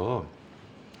대해서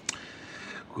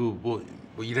뭐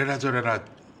이래라 저래라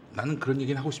나는 그런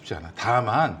얘기는 하고 싶지 않아.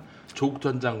 다만 조국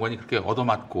전 장관이 그렇게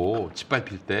얻어맞고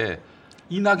짓밟힐 때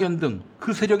이낙연 등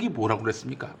그 세력이 뭐라고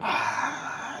그랬습니까?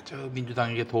 저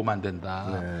민주당에게 도움 안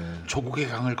된다. 조국의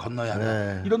강을 건너야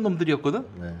한다. 이런 놈들이었거든.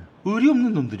 의리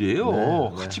없는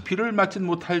놈들이에요. 같이 비를 맞진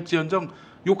못할지언정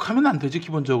욕하면 안 되지.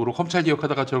 기본적으로 검찰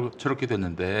개혁하다가 저렇게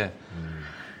됐는데.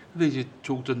 근데 이제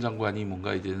조국 전 장관이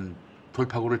뭔가 이제는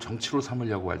돌파구를 정치로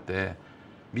삼으려고 할 때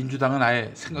민주당은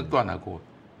아예 생각도 안 하고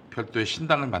별도의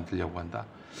신당을 만들려고 한다.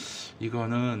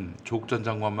 이거는 조국 전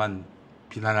장관만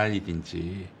비난할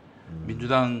일인지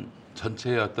민주당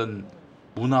전체의 어떤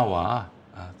문화와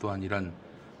또한 이런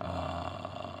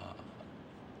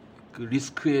그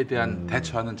리스크에 대한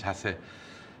대처하는 자세,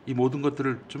 이 모든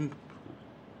것들을 좀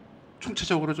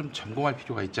총체적으로 좀 점검할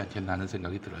필요가 있지 않겠나 하는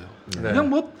생각이 들어요. 그냥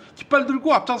뭐 깃발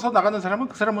들고 앞장서 나가는 사람은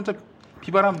그 사람 먼저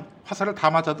비바람 화살을 다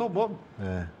맞아도 뭐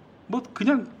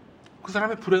그냥 그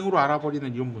사람의 불행으로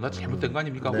알아버리는 이런 문화 잘못된 거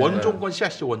아닙니까? 원종건 씨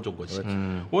아시죠? 원종건 씨.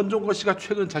 원종건 씨가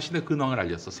최근 자신의 근황을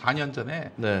알렸어. 4년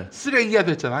전에 쓰레기가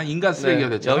됐잖아. 인간 쓰레기가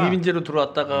됐잖아. 영입 인재로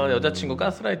들어왔다가 여자친구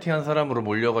가스라이팅한 사람으로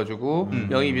몰려가지고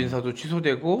영입 인사도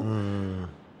취소되고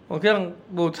그냥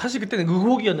뭐 사실 그때는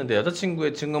의혹이었는데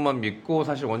여자친구의 증언만 믿고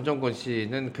사실 원종건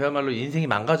씨는 그야말로 인생이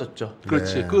망가졌죠.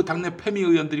 그렇지. 그 당내 패미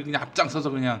의원들이 그냥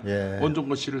앞장서서 그냥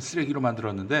원종건 씨를 쓰레기로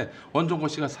만들었는데 원종건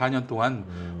씨가 4년 동안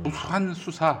무수한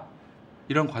수사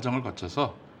이런 과정을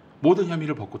거쳐서 모든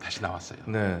혐의를 벗고 다시 나왔어요.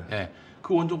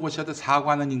 그 원종건 씨한테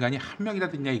사과하는 인간이 한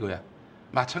명이라도 있냐 이거야.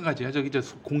 마찬가지야. 저기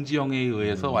공지영에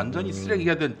의해서 완전히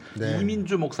쓰레기가 된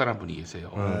이민주 목사라는 분이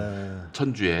계세요.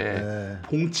 전주에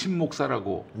봉침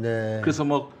목사라고. 그래서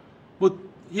뭐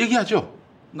얘기하죠.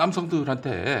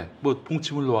 남성들한테 뭐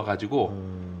봉침을 놓아가지고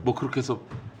뭐 그렇게 해서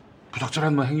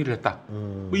부적절한 뭐 행위를 했다.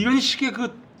 뭐 이런 식의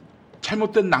그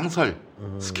잘못된 낭설,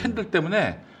 스캔들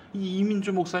때문에 이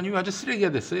이민주 목사님이 아주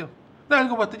쓰레기가 됐어요. 나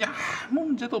알고 봤더니 아무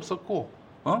문제도 없었고,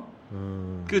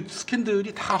 그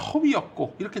스캔들이 다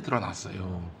허위였고 이렇게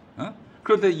드러났어요.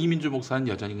 그런데 이민주 목사는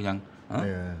여전히 그냥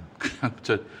그냥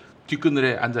저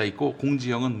뒷그늘에 앉아 있고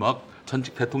공지영은 막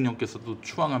전직 대통령께서도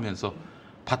추앙하면서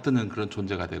받드는 그런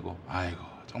존재가 되고, 아이고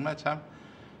정말 참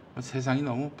세상이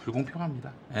너무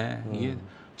불공평합니다. 이게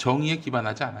정의에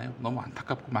기반하지 않아요. 너무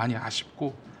안타깝고 많이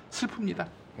아쉽고 슬픕니다.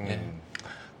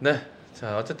 네.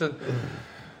 자, 어쨌든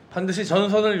반드시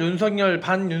전선을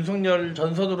반윤석열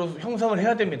전선으로 형성을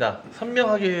해야 됩니다.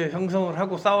 선명하게 형성을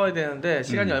하고 싸워야 되는데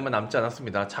시간이 얼마 남지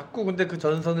않았습니다. 자꾸 근데 그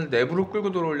전선을 내부로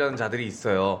끌고 들어오려는 자들이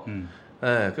있어요.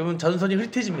 그러면 전선이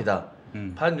흐릿해집니다.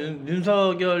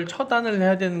 반윤석열 처단을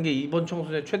해야 되는 게 이번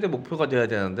총선의 최대 목표가 돼야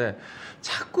되는데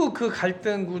자꾸 그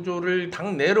갈등 구조를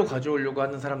당내로 가져오려고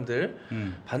하는 사람들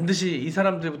반드시 이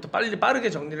사람들부터 빠르게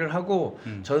정리를 하고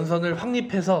전선을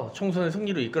확립해서 총선의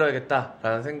승리로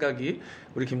이끌어야겠다라는 생각이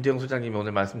우리 김태형 소장님이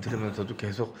오늘 말씀 들으면서도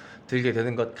계속 들게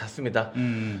되는 것 같습니다.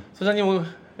 소장님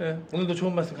오늘도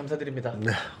좋은 말씀 감사드립니다.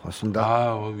 네,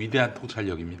 고맙습니다. 위대한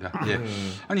통찰력입니다.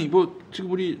 아니 뭐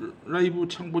지금 우리 라이브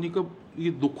창 보니까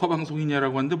이게 녹화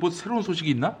방송이냐라고 하는데 뭐 새로운 소식이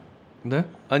있나? 네?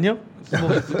 아니요? 뭐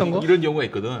어떤 거? 이런 경우가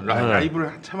있거든.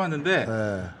 라이브를 한참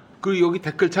하는데 그 여기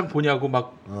댓글창 보냐고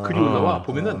막 글이 올라와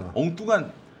보면은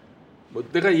엉뚱한 뭐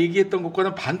내가 얘기했던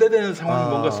것과는 반대되는 상황이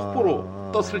뭔가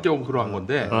속보로 떴을 경우 그러한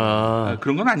건데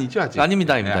그런 건 아니죠 아직.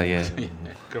 아닙니다. 예.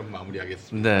 그럼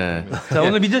마무리하겠습니다. 네. 자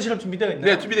오늘 미디어 실험 준비되어 있나요?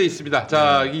 네, 준비되어 있습니다.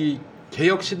 자, 이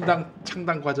개혁신당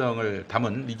창당 과정을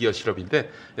담은 미디어 실험인데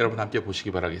여러분 함께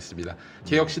보시기 바라겠습니다.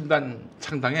 개혁신당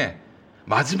창당에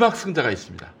마지막 승자가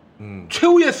있습니다.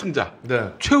 최후의 승자.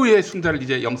 최후의 승자를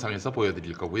이제 영상에서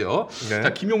보여드릴 거고요.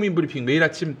 자, 김용민 브리핑 매일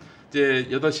아침 이제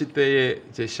 8시 때에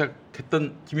이제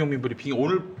시작했던 김용민 브리핑이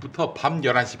오늘부터 밤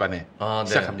 11시 반에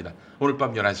시작합니다. 오늘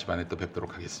밤 11시 반에 또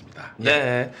뵙도록 하겠습니다.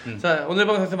 네. 자, 오늘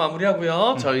방송에서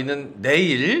마무리하고요. 저희는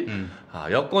내일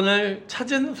여권을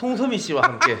찾은 송소미 씨와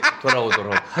함께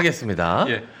돌아오도록 하겠습니다.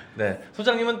 네.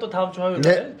 소장님은 또 다음 주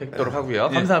화요일에 뵙도록 하고요.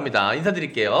 감사합니다.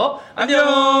 인사드릴게요.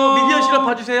 안녕. 미디어 실험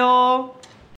봐주세요.